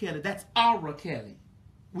not Z Kelly. That's Aura Kelly.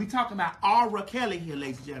 We talking about Aura Kelly here,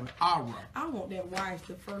 ladies and gentlemen. Aura. I want that wife,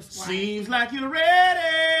 the first wife. Seems like you're ready.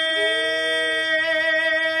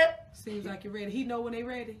 Seems like you're ready. He know when they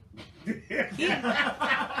ready. He like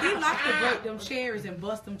to break them chairs and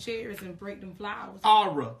bust them chairs and break them flowers.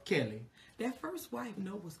 Aura Kelly. That first wife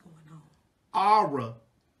know what's going on. Aura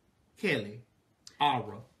Kelly.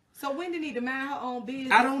 Aura. So Wendy need to mind her own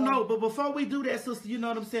business. I don't know, but before we do that, sister, you know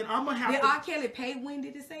what I'm saying? I'm gonna have Did to. R. Kelly pay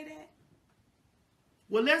Wendy to say that?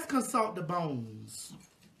 Well, let's consult the bones.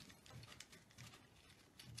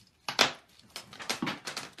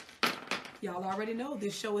 Y'all already know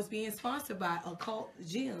this show is being sponsored by Occult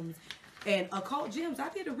Gems. And Occult Gems, I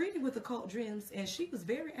did a reading with Occult Gems, and she was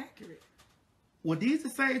very accurate. Well, these the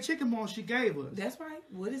same chicken bones she gave us. That's right.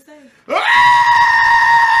 What it say?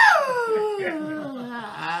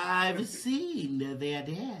 I've seen their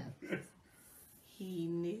deaths. He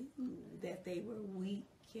knew that they were weak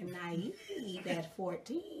and naive at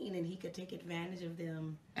 14, and he could take advantage of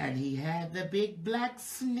them. And he had the big black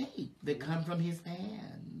snake that come from his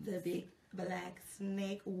hand. The big black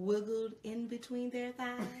snake wiggled in between their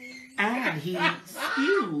thighs. And he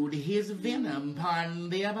spewed his venom upon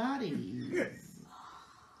their bodies.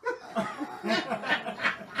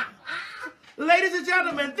 Ladies and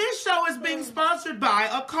gentlemen, this show is being sponsored by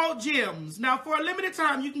Occult Gems. Now, for a limited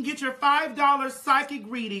time, you can get your $5 psychic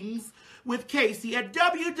readings with Casey at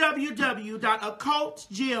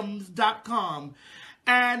www.occultgems.com.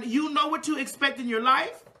 And you know what to expect in your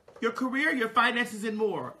life, your career, your finances, and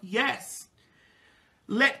more. Yes.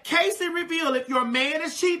 Let Casey reveal if your man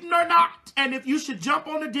is cheating or not, and if you should jump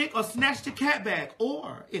on the dick or snatch the cat back,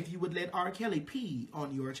 or if you would let R. Kelly pee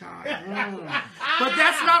on your child. But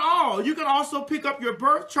that's not all. You can also pick up your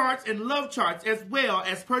birth charts and love charts, as well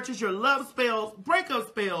as purchase your love spells, breakup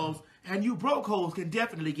spells, and you broke hoes can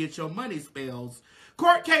definitely get your money spells.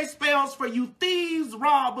 Court case spells for you thieves,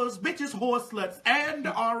 robbers, bitches, whore sluts, and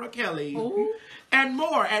R. Kelly. Ooh. And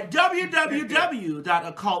more at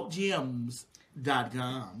www.occultgems.com.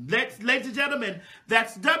 Ladies and gentlemen,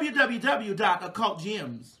 that's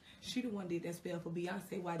www.occultgems. She the one did that spell for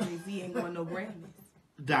Beyonce. Why Jay-Z ain't going no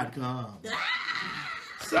Grammys.com.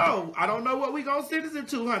 So I don't know what we gonna send this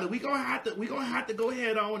into, honey. We gonna have to go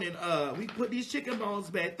ahead on and we put these chicken bones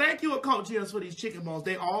back. Thank you, Occult Gems, for these chicken bones.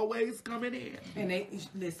 They always coming in. And they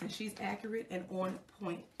listen. She's accurate and on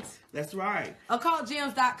point. That's right.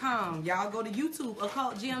 OccultGems.com. Y'all go to YouTube.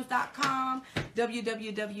 OccultGems.com.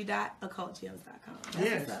 www.occultgems.com.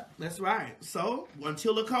 Yes, that's right. So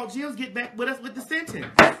until Occult Gems get back with us with the sentence,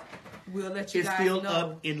 we'll let you it's guys still know.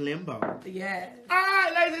 up in limbo. Yes. All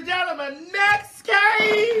right, ladies and gentlemen, next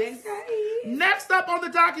case. Next up on the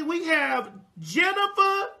docket, we have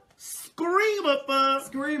Jennifer Screamer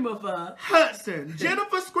Hudson.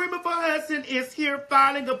 Jennifer Screamer Hudson is here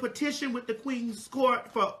filing a petition with the Queen's Court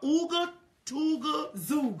for Ooga Tooga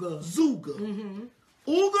Zooga. Mm-hmm.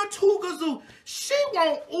 Ooga Tooga Zooga. She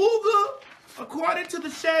want Ooga, according to the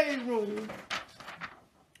Shaderoom.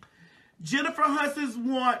 Jennifer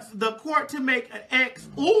Hudson wants the court to make an ex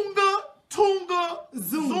Oonga Toonga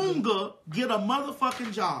Zoonga get a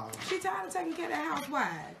motherfucking job. She tired of taking care of that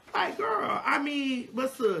housewife. Like, girl, I mean,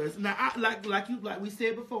 but sis, now like we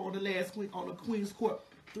said before on the last week on the Queen's Court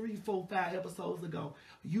 3, 4, 5 episodes ago,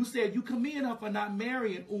 you said you commend her for not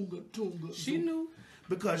marrying Oonga Toonga. She knew.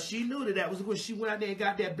 Because she knew that was when she went out there and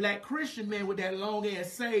got that black Christian man with that long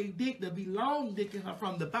ass saved dick to be long dicking her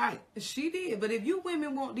from the bite. She did. But if you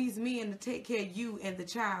women want these men to take care of you and the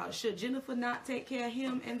child, should Jennifer not take care of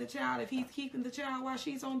him and the child if he's keeping the child while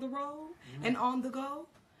she's on the road and on the go?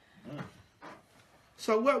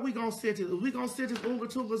 So what we gonna send to? We gonna send this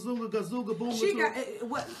Oonga Toonga Zoonga Gazooga Boonga? She got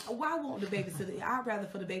what? Why won't the babysitter? I'd rather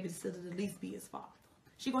for the babysitter to at least be his father.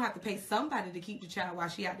 She gonna have to pay somebody to keep the child while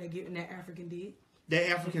she out there getting that African dick.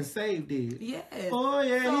 That African saved did. Yes. Oh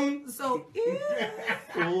yeah. So yeah.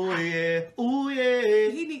 Oh yeah. Oh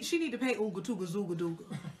yeah. She need to pay Oonga Tooga Zooga Dooga.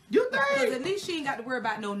 You think? Because at least she ain't got to worry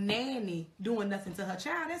about no nanny doing nothing to her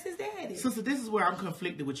child. That's his daddy. Sister, this is where I'm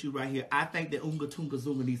conflicted with you right here. I think that Oonga Toonga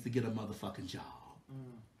Zoonga needs to get a motherfucking job.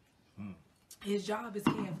 His job is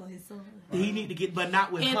caring for his son. He need to get, but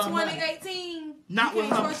not with her. In 2018, money. Not you with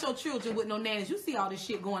can't her. trust your children with no nannies. You see all this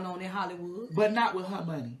shit going on in Hollywood. But not with her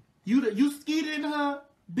money. You skeeted in her,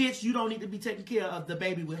 bitch. You don't need to be taking care of the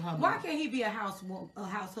baby with her money. Why can't he be a house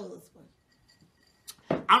husband?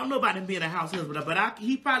 I don't know about him being a house husband, but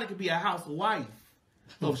he probably could be a housewife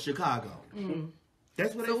of Chicago.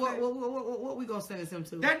 That's what. So what we gonna sentence him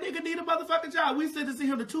to? That nigga need a motherfucking job. We sentencing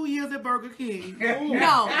him to 2 years at Burger King.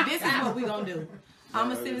 No, this is what we gonna do. I'm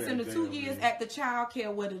gonna sentence him to 2 years at the child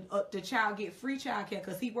care where the child get free child care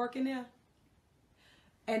because he working there.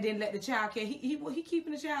 And then let the child care. He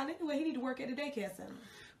keeping the child anyway. He need to work at the daycare center.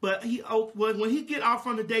 But when he get off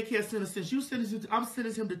from the daycare center, since you sentenced him, I'm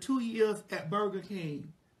sentencing him to 2 years at Burger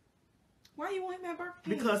King. Why you want him at Burger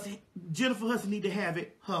King? Because Jennifer Hudson need to have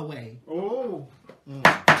it her way. Oh.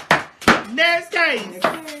 Next case.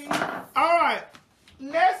 All right.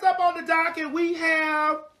 Next up on the docket, we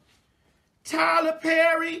have Tyler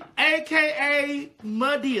Perry, a.k.a.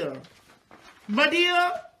 Madea.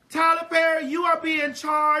 Madea, Tyler Perry, you are being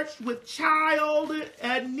charged with child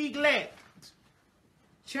neglect.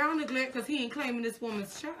 Child neglect because he ain't claiming this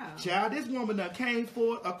woman's child. Child, this woman that came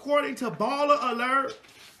forth, according to Baller Alert.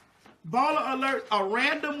 Baller Alert, a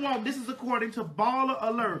random woman. This is according to Baller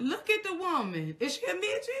Alert. Look at the woman. Is she a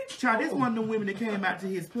midget? Child, this one of the women that came out to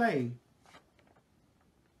his play.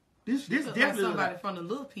 This definitely like somebody from the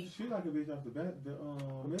little people. She like a bitch off the bat.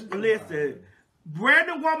 Listen,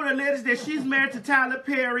 random woman alleges that she's married to Tyler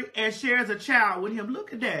Perry and shares a child with him.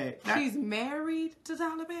 Look at that. She's married to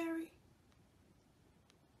Tyler Perry?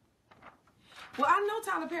 Well, I know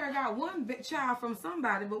Tyler Perry got one child from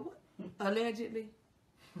somebody, but what? Allegedly.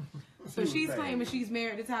 So she's claiming she's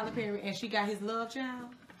married to Tyler Perry and she got his love child?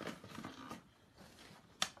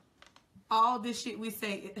 All this shit we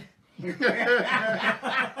say. Is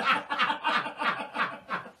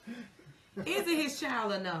it his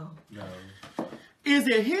child or no? No. Is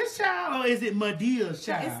it his child or is it Madea's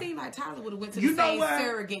child? It seemed like Tyler would have went to the same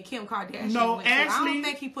surrogate Kim Kardashian. No, actually, I don't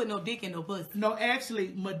think he put no dick in no pussy. No, actually,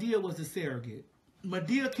 Madea was the surrogate.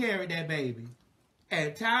 Madea carried that baby,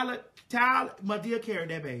 and Tyler, Madea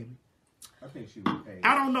carried that baby. I think she was paid.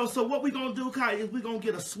 I don't know. So what we gonna do, Kai, is we gonna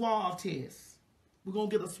get a swab test. We're gonna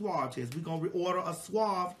get a swab test. We're gonna reorder a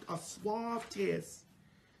swab test.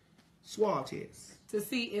 Swab test. To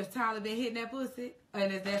see if Tyler been hitting that pussy.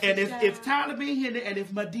 And if Tyler been hitting it and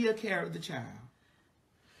if Madea carried the child.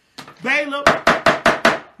 Baylor,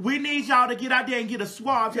 we need y'all to get out there and get a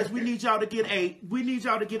swab test. We need y'all to get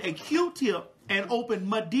a Q-tip and open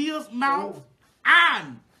Madea's mouth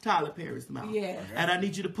and Tyler Perry's mouth. Yeah. And I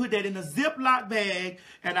need you to put that in a Ziploc bag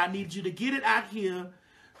and I need you to get it out here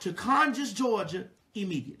to Congress, Georgia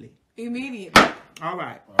immediately. All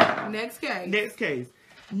right. Next case.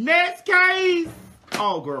 Next case.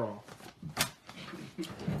 Oh, girl.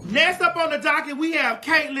 Next up on the docket, we have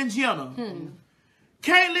Caitlyn Jenner.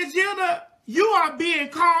 Caitlyn Jenner, you are being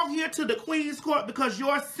called here to the Queen's Court because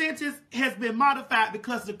your sentence has been modified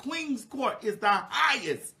because the Queen's Court is the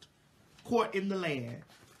highest court in the land.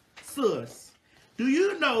 Sus, do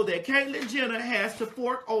you know that Caitlyn Jenner has to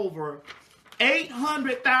fork over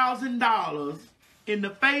 $800,000 in the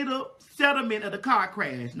fatal settlement of the car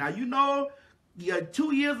crash? Now, you know,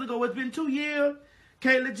 2 years ago, it's been 2 years,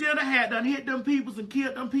 Caitlyn Jenner had done hit them peoples and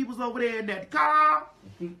killed them peoples over there in that car.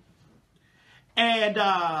 And,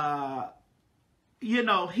 you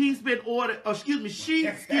know, he's been ordered, I'm sorry.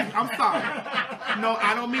 No,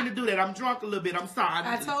 I don't mean to do that. I'm drunk a little bit. I'm sorry.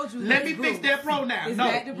 I told you. Let me fix that pronoun.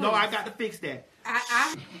 No, I got to fix that.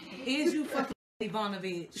 Is you fucking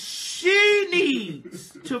Ivanovich? She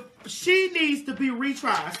needs to be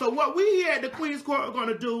retried. So what we here at the Queen's Court are going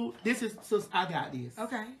to do, I got this.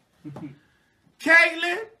 Okay.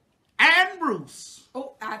 Caitlyn and Bruce.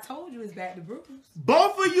 Oh, I told you it's back to Bruce.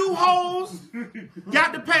 Both of you hoes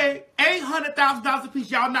got to pay $800,000 a piece.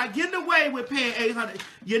 Y'all not getting away with paying $800,000.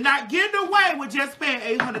 You're not getting away with just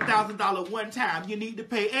paying $800,000 one time. You need to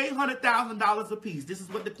pay $800,000 a piece. This is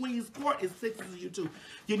what the Queen's Court is sentencing you to.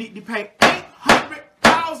 You need to pay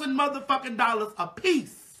 $800,000 motherfucking dollars a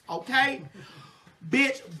piece. Okay,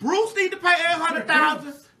 bitch. Bruce need to pay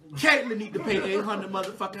 $800,000. Caitlyn need to pay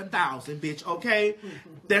 $800,000 bitch, okay?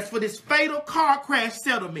 That's for this fatal car crash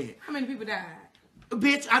settlement. How many people died?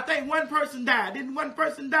 Bitch, I think one person died. Didn't one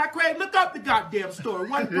person die, Craig? Look up the goddamn story.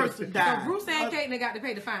 One person died. So Bruce and Caitlyn got to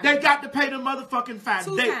pay the fine. They got to pay the motherfucking fine.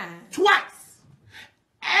 Two times. Twice.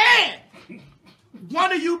 And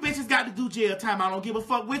one of you bitches got to do jail time. I don't give a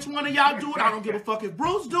fuck which one of y'all do it. I don't give a fuck if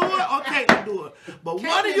Bruce do it or Caitlyn do it. But Caitlyn,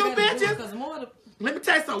 one of you bitches... Let me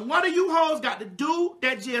tell you something. One of you hoes got to do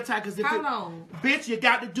that jail time. How long? Bitch, you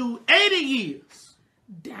got to do 80 years.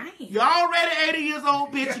 Dang. You're already 80 years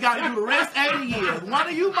old, bitch. You got to do the rest 80 years. One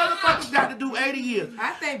of you motherfuckers got to do 80 years.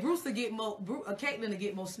 I think Bruce will get more, Caitlyn will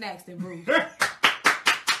get more snacks than Bruce.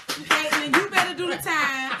 Caitlyn, you better do the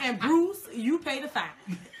time, and Bruce, you pay the fine.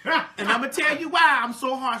 And I'm going to tell you why I'm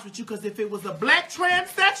so harsh with you, because if it was a black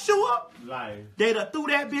transsexual, they'd have threw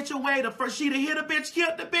that bitch away. She'd have hit a bitch,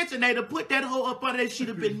 killed the bitch, and they'd have put that hoe up under there. She'd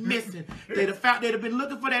have been missing. They'd have been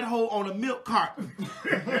looking for that hoe on a milk carton.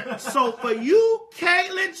 So for you,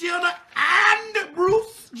 Caitlyn Jenner and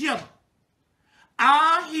Bruce Jenner,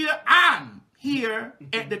 I'm here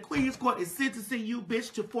at the Queen's Court is sentencing you,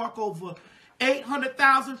 bitch, to fork over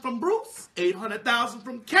 $800,000 from Bruce, $800,000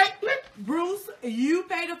 from Caitlyn. Bruce, you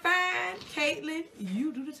pay the fine. Caitlyn,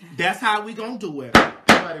 you do the time. That's how we gonna do it.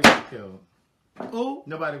 Nobody was killed. Who?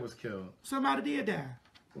 Nobody was killed. Somebody did die.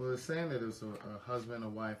 Well, it's saying that it was a husband, a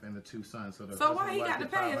wife, and the 2 sons. So why he got to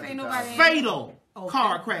pay if ain't nobody? Fatal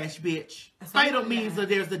car crash, bitch. Fatal means that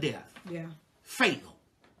there's a death. Yeah. Fatal.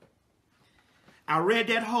 I read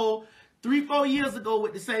that whole 3-4 years ago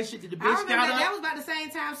with the same shit that the bitch got up. That was about the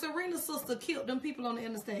same time Serena's sister killed them people on the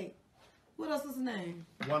interstate. What else is the name?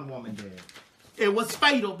 One woman dead. It was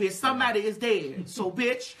fatal, bitch. Somebody is dead. So,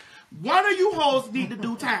 bitch, one of you hoes need to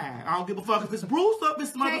do time. I don't give a fuck if it's Bruce or if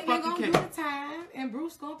it's motherfucking Caitlyn gonna do the time, and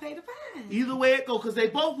Bruce gonna pay the fine. Either way it go, because they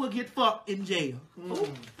both will get fucked in jail.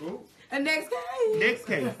 And next case. Next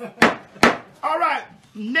case. All right.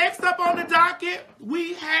 Next up on the docket,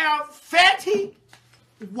 we have Fetty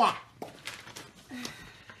Wap.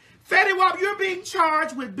 Fetty Wap, you're being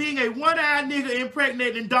charged with being a one-eyed nigga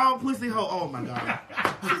impregnating dog pussy hoe. Oh my God.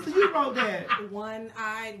 Sister, you wrote that.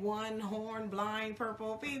 One-eyed, one-horn, blind,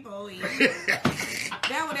 purple people.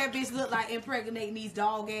 That what that bitch look like impregnating these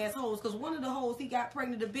dog-ass hoes. Because one of the hoes, he got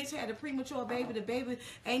pregnant. The bitch had a premature baby. The baby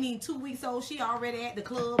ain't even 2 weeks old. She already at the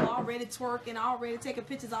club, already twerking, already taking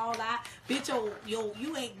pictures all out. Bitch,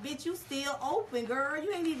 you ain't, bitch, you still open, girl.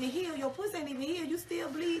 You ain't even healed. Your pussy ain't even healed. You still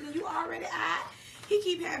bleeding. You already out. He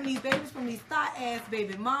keep having these babies from these thought-ass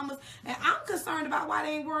baby mamas. And I'm concerned about why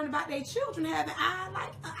they ain't worrying about their children having eye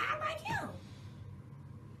like him.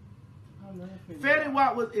 Fetty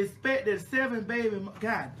Wap was expecting 7 baby.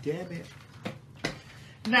 God damn it.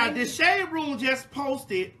 Now, the Shaderoom just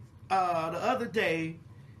posted the other day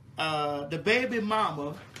the baby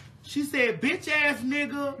mama. She said, bitch-ass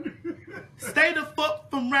nigga, stay the fuck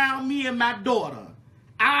from around me and my daughter.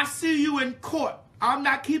 I'll see you in court. I'm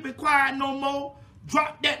not keeping quiet no more.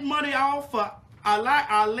 Drop that money off for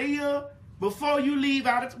Aaliyah before you leave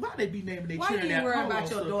out of... Why they be naming their children that? Why you worry about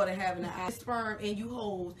your daughter having an sperm and you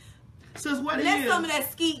hoes? Sis, what it Let is? some of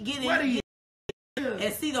that skeet get What in it is?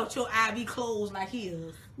 and see that your eye be closed like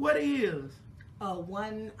his. What it is? A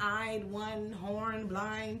one-eyed, one-horn,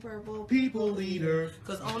 blind, purple people eater.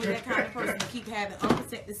 Because only that kind of person can keep having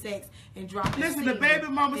unprotected sex and dropping. Listen, the baby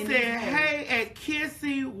mama said, hey, at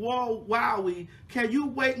Kissy Wowie, can you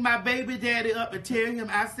wake my baby daddy up and tell him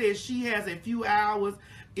I said she has a few hours?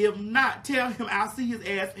 If not, tell him I'll see his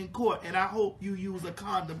ass in court, and I hope you use a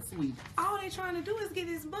condom, sweet. All they trying to do is get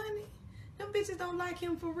his money. Them bitches don't like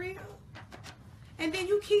him for real. And then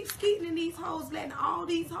you keep skeeting in these hoes, letting all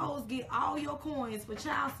these hoes get all your coins for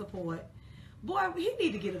child support. Boy, he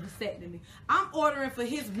need to get a vasectomy. I'm ordering for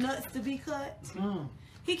his nuts to be cut.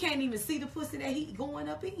 He can't even see the pussy that he going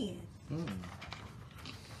up in.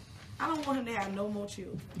 I don't want him to have no more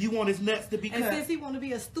children. You want his nuts to be cut? And since he want to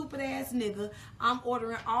be a stupid ass nigga, I'm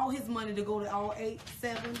ordering all his money to go to all 8,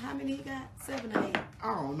 7. How many he got? 7 or 8.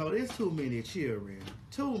 I don't know. There's too many children.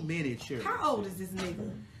 Too many children. How old is this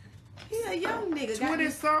nigga? He a young nigga.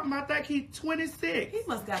 20-something. I think he's 26. He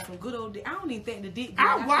must got some good old dick. I don't even think the dick good.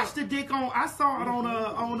 I watched the dick on, I saw it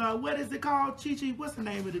on what is it called? Chi-Chi, what's the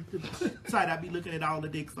name of the site I be looking at all the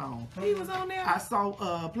dicks on? He was on there? I saw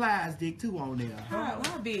Plies dick too on there.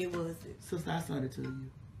 How big was it? Sister, I sent it to you.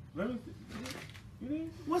 Let me see.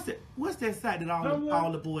 What's that site that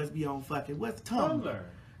all the boys be on fucking? What's Tumblr?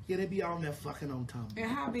 Yeah, they be on there fucking on Tumblr. And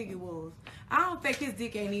how big it was? I don't think his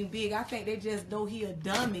dick ain't even big. I think they just know he a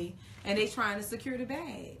dummy and they trying to secure the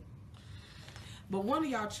bag. But one of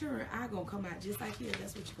y'all children, I gonna come out just like his.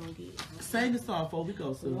 That's what you gonna get. Sing the song before we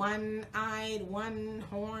go, Sue. One-eyed,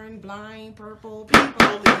 one-horn, blind, purple people.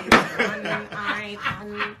 One-eyed,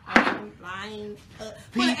 one-horn, blind.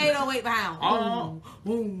 Put an 808 behind.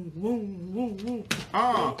 Boom, boom, boom, boom.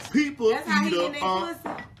 People That's how he in that pussy.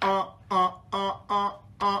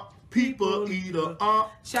 People eater.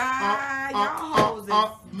 Child, y'all hoes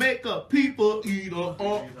make a people eater.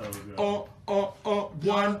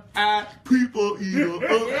 One-eyed people eater.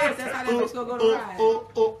 Yes, that's how that bitch gonna go to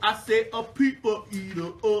ride. I said a people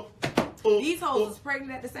eater. These hoes was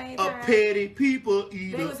pregnant at the same time. A petty people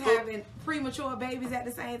eater. They was having premature babies at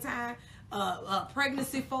the same time.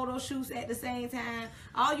 Pregnancy photo shoots at the same time.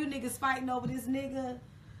 All you niggas fighting over this nigga.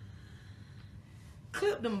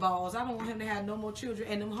 Clip them balls. I don't want him to have no more children.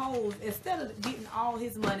 And them hoes, instead of getting all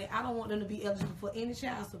his money, I don't want them to be eligible for any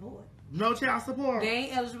child support. No child support. They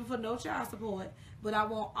ain't eligible for no child support. But I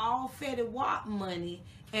want all Fetty Wap money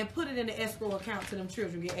and put it in the escrow account till them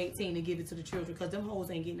children get 18 and give it to the children, because them hoes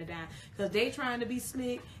ain't getting a dime. Because they trying to be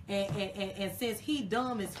slick, and since he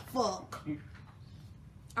dumb as fuck,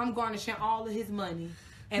 I'm garnishing all of his money.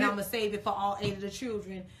 And I'm going to save it for all 8 of the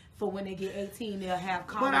children for when they get 18, they'll have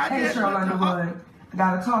college. Hey, Sheryl Underwood. I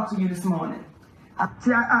gotta talk to you this morning.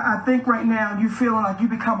 I think right now you feeling like you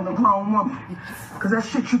becoming a grown woman. Because that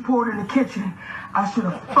shit you poured in the kitchen, I should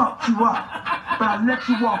have fucked you up. But I let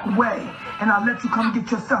you walk away. And I let you come get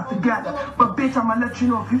yourself together. But bitch, I'm gonna let you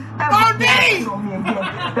know if you ever get on me again,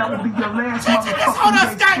 that will be your last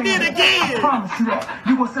motherfucking day. I promise you that.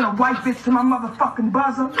 You gonna send a white bitch to my motherfucking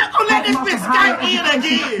buzzer? I'm gonna let this bitch Skype in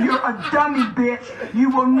again. You're a dummy, bitch. You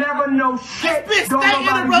will never know shit. This bitch Don't stay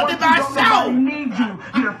interrupted by nobody show. need you.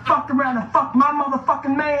 You done fucked around and fucked my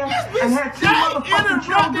motherfucking man and had 2 motherfucking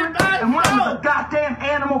children, and one of them's a goddamn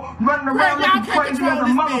animal running around looking crazy as a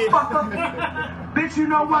motherfucker. Bitch, you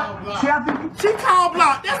know what? See, I think She called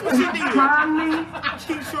block. That's what she did. trying me.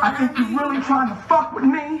 I think you really trying to fuck with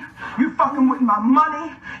me. You fucking with my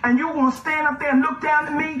money, and you gonna stand up there and look down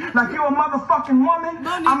at me like you're a motherfucking woman.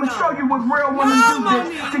 I'ma show you what real women do,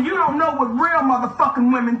 bitch. So you don't know what real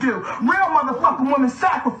motherfucking women do. Real motherfucking women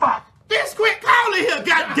sacrifice. Bitch, quit calling here,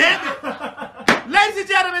 goddammit. Ladies and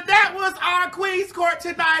gentlemen, that was our Queen's Court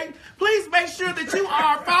tonight. Please make sure that you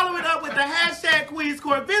are following up with the hashtag Queen's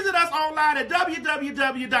Court. Visit us online at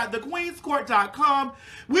www.thequeenscourt.com.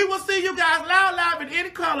 We will see you guys loud, live, and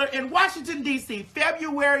in color in Washington, D.C.,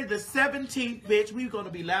 February the 17th, bitch. We're going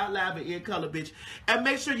to be loud, live, and in color, bitch. And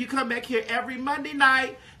make sure you come back here every Monday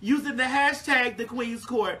night using the hashtag The Queen's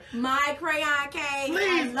Court. My Crayon Case.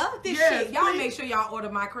 Please. I love this Yes, shit. Y'all please. make sure y'all order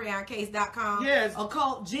mycrayoncase.com. Yes.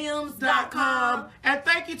 occultgems.com. And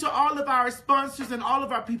thank you to all of our sponsors and all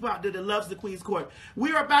of our people out there that loves the Queen's Court.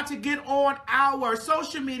 We are about to get on our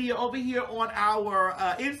social media over here on our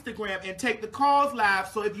Instagram and take the calls live.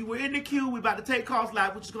 So if you were in the queue, we're about to take calls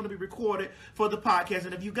live, which is going to be recorded for the podcast.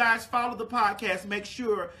 And if you guys follow the podcast, make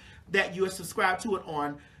sure that you are subscribed to it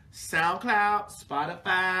on SoundCloud,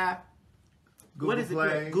 Spotify,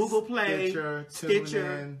 Google Play,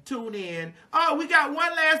 Stitcher, TuneIn. Oh, we got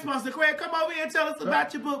one last sponsor. Craig, come over here and tell us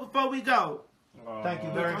about your book before we go. Thank you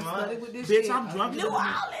very much. Bitch, I'm drunk. New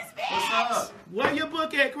Orleans, bitch. What's up? Where your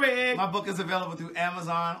book at, Craig? My book is available through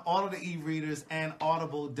Amazon, all of the e-readers, and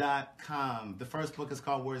audible.com. The first book is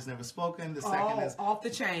called Words Never Spoken. The second is Off the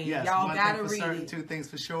Chain. Yes, Y'all one gotta thing for read certain, it. two things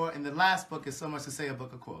for sure. And the last book is So Much to Say, a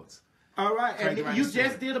book of quotes. All right, and you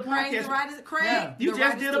just did a podcast. You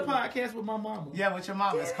just did a podcast with my mama. Yeah, with your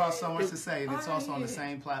mama. It's called So Much to Say, and it's also on the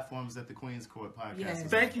same platforms that the Queen's Court podcast. Yes.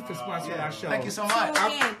 Thank you for sponsoring our show. Thank you so much.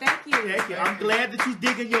 Thank you. Thank you. I'm glad that you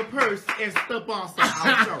dig in your purse and step on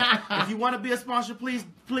our show. If you want to be a sponsor, please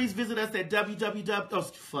visit us at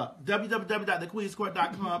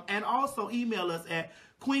www.thequeenscourt.com and also email us at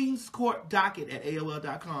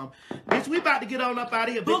queenscourtdocket@aol.com. Bitch, we about to get on up out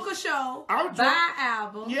of here. Book a show. I'm buy drunk.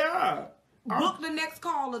 album. Yeah. Book the next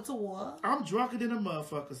caller tour. I'm drunker than a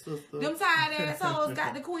motherfucker, sister. Them tired assholes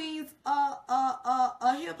got the Queen's hip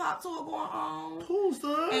hop tour going on. Cool,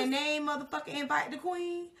 son. And they ain't motherfucking invite the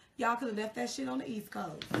Queen. Y'all could have left that shit on the East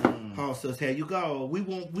Coast. Oh, sis, here you go. We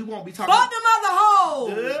won't be talking. Fuck them other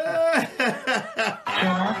hoes.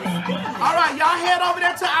 All right, y'all head over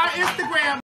there to our Instagram.